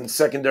purposes, and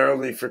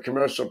secondarily for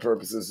commercial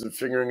purposes of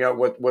figuring out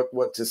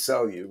what to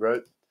sell you,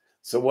 right?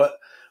 So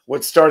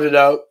what started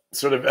out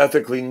sort of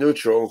ethically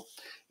neutral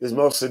is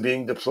mostly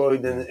being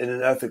deployed in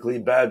an ethically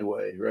bad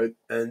way, right?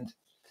 And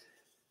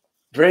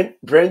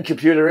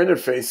brain-computer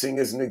interfacing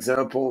is an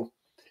example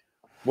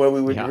where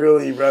we would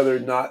really rather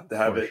not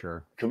have it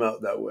come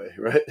out that way,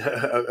 right?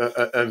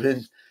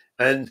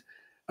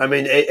 I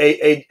mean,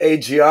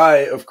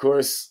 AGI, of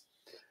course,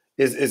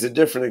 is a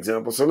different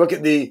example. So look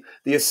at the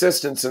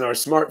assistants in our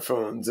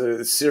smartphones,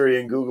 Siri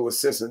and Google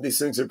Assistant. These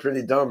things are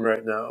pretty dumb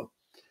right now.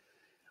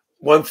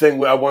 One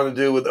thing I want to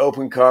do with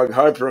OpenCog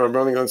HyperArm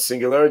running on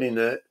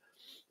SingularityNet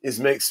is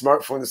make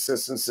smartphone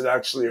assistants that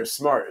actually are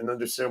smart and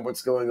understand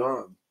what's going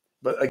on.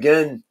 But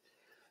again,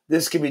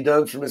 this can be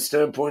done from a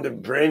standpoint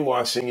of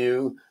brainwashing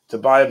you to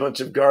buy a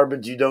bunch of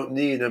garbage you don't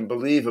need and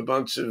believe a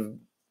bunch of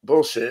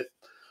bullshit.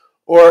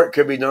 Or it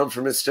could be done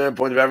from a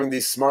standpoint of having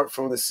these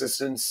smartphone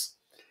assistants,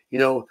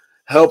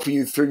 help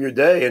you through your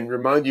day and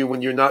remind you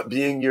when you're not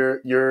being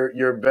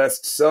your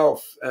best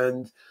self,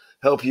 and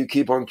help you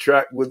keep on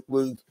track with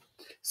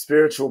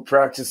spiritual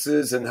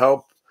practices, and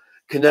help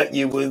connect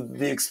you with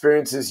the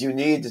experiences you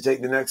need to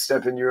take the next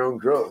step in your own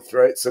growth,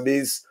 right? So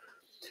these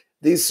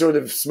sort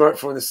of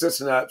smartphone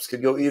assistant apps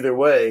could go either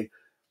way,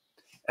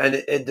 and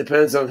it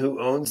depends on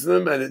who owns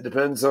them, and it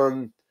depends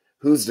on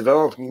who's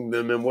developing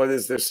them and what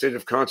is their state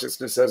of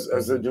consciousness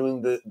as they're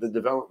doing the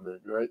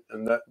development, right?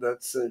 And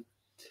that's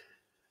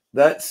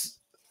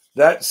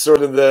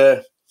sort of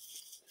the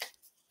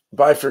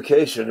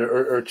bifurcation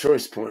or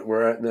choice point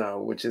we're at now,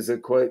 which is a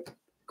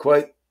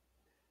quite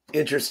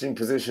interesting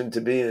position to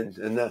be in.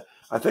 And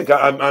I think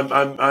I'm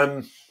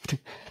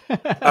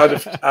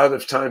out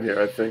of time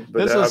here, I think.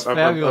 But this is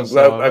fabulous. I'm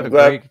glad. What a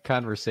great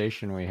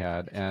conversation we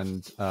had.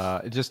 And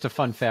just a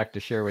fun fact to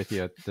share with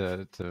you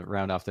to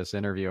round off this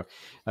interview.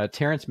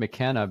 Terence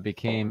McKenna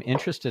became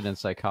interested in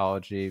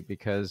psychology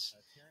because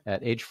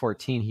at age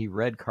 14, he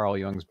read Carl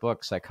Jung's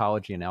book,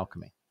 Psychology and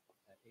Alchemy.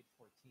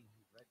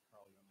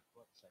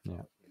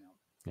 Yeah.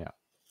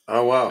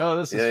 Oh, wow. Oh,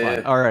 this is fun.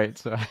 Yeah. All right.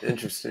 So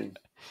interesting.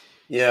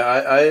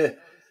 Yeah,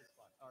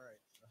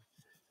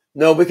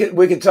 No, we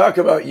could talk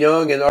about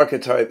Jung and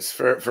archetypes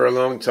for a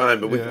long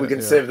time, but we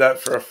can save that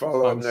for a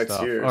follow-up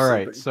next year. All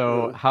right.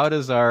 So how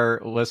does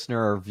our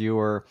listener or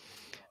viewer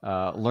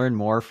learn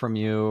more from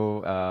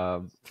you,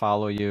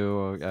 follow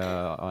you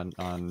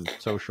on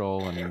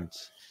social, and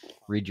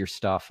read your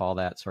stuff, all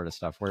that sort of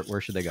stuff?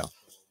 Where should they go?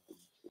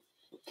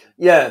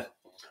 Yeah.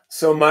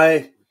 So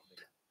my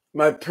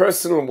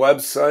personal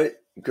website,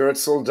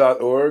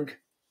 Goertzel.org,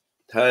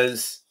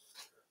 has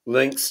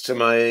links to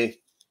my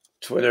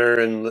Twitter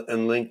and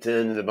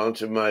LinkedIn and a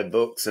bunch of my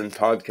books and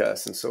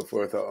podcasts and so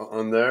forth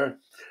on there.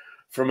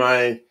 For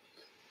my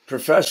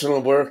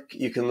professional work,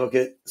 you can look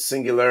at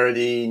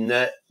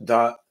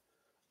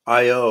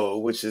SingularityNET.io,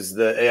 which is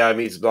the AI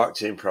meets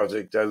blockchain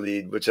project I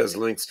lead, which has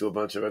links to a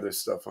bunch of other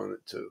stuff on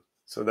it too.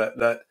 So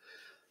that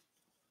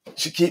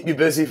should keep you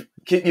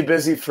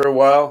busy for a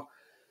while.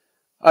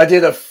 I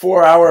did a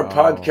 4-hour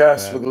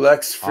podcast with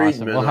Lex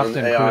Friedman on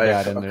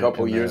AI a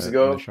couple years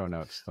ago. In the show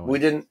notes. We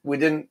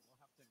didn't.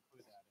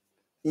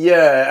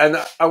 Yeah,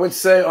 and I would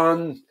say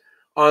on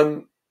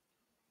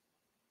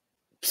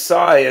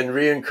Psi and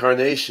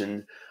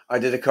reincarnation, I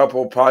did a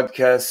couple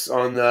podcasts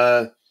on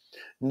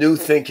New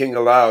Thinking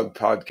Aloud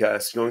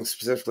podcast, going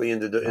specifically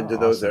into those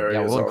awesome. areas.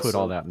 Yeah, we'll include also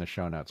all that in the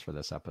show notes for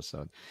this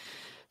episode.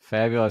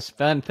 Fabulous.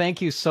 Ben,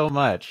 thank you so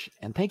much.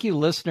 And thank you,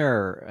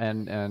 listener.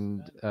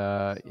 And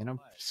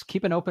just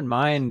keep an open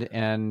mind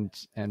and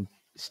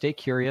stay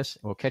curious.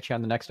 We'll catch you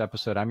on the next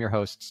episode. I'm your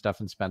host,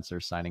 Stephan Spencer,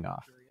 signing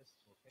off.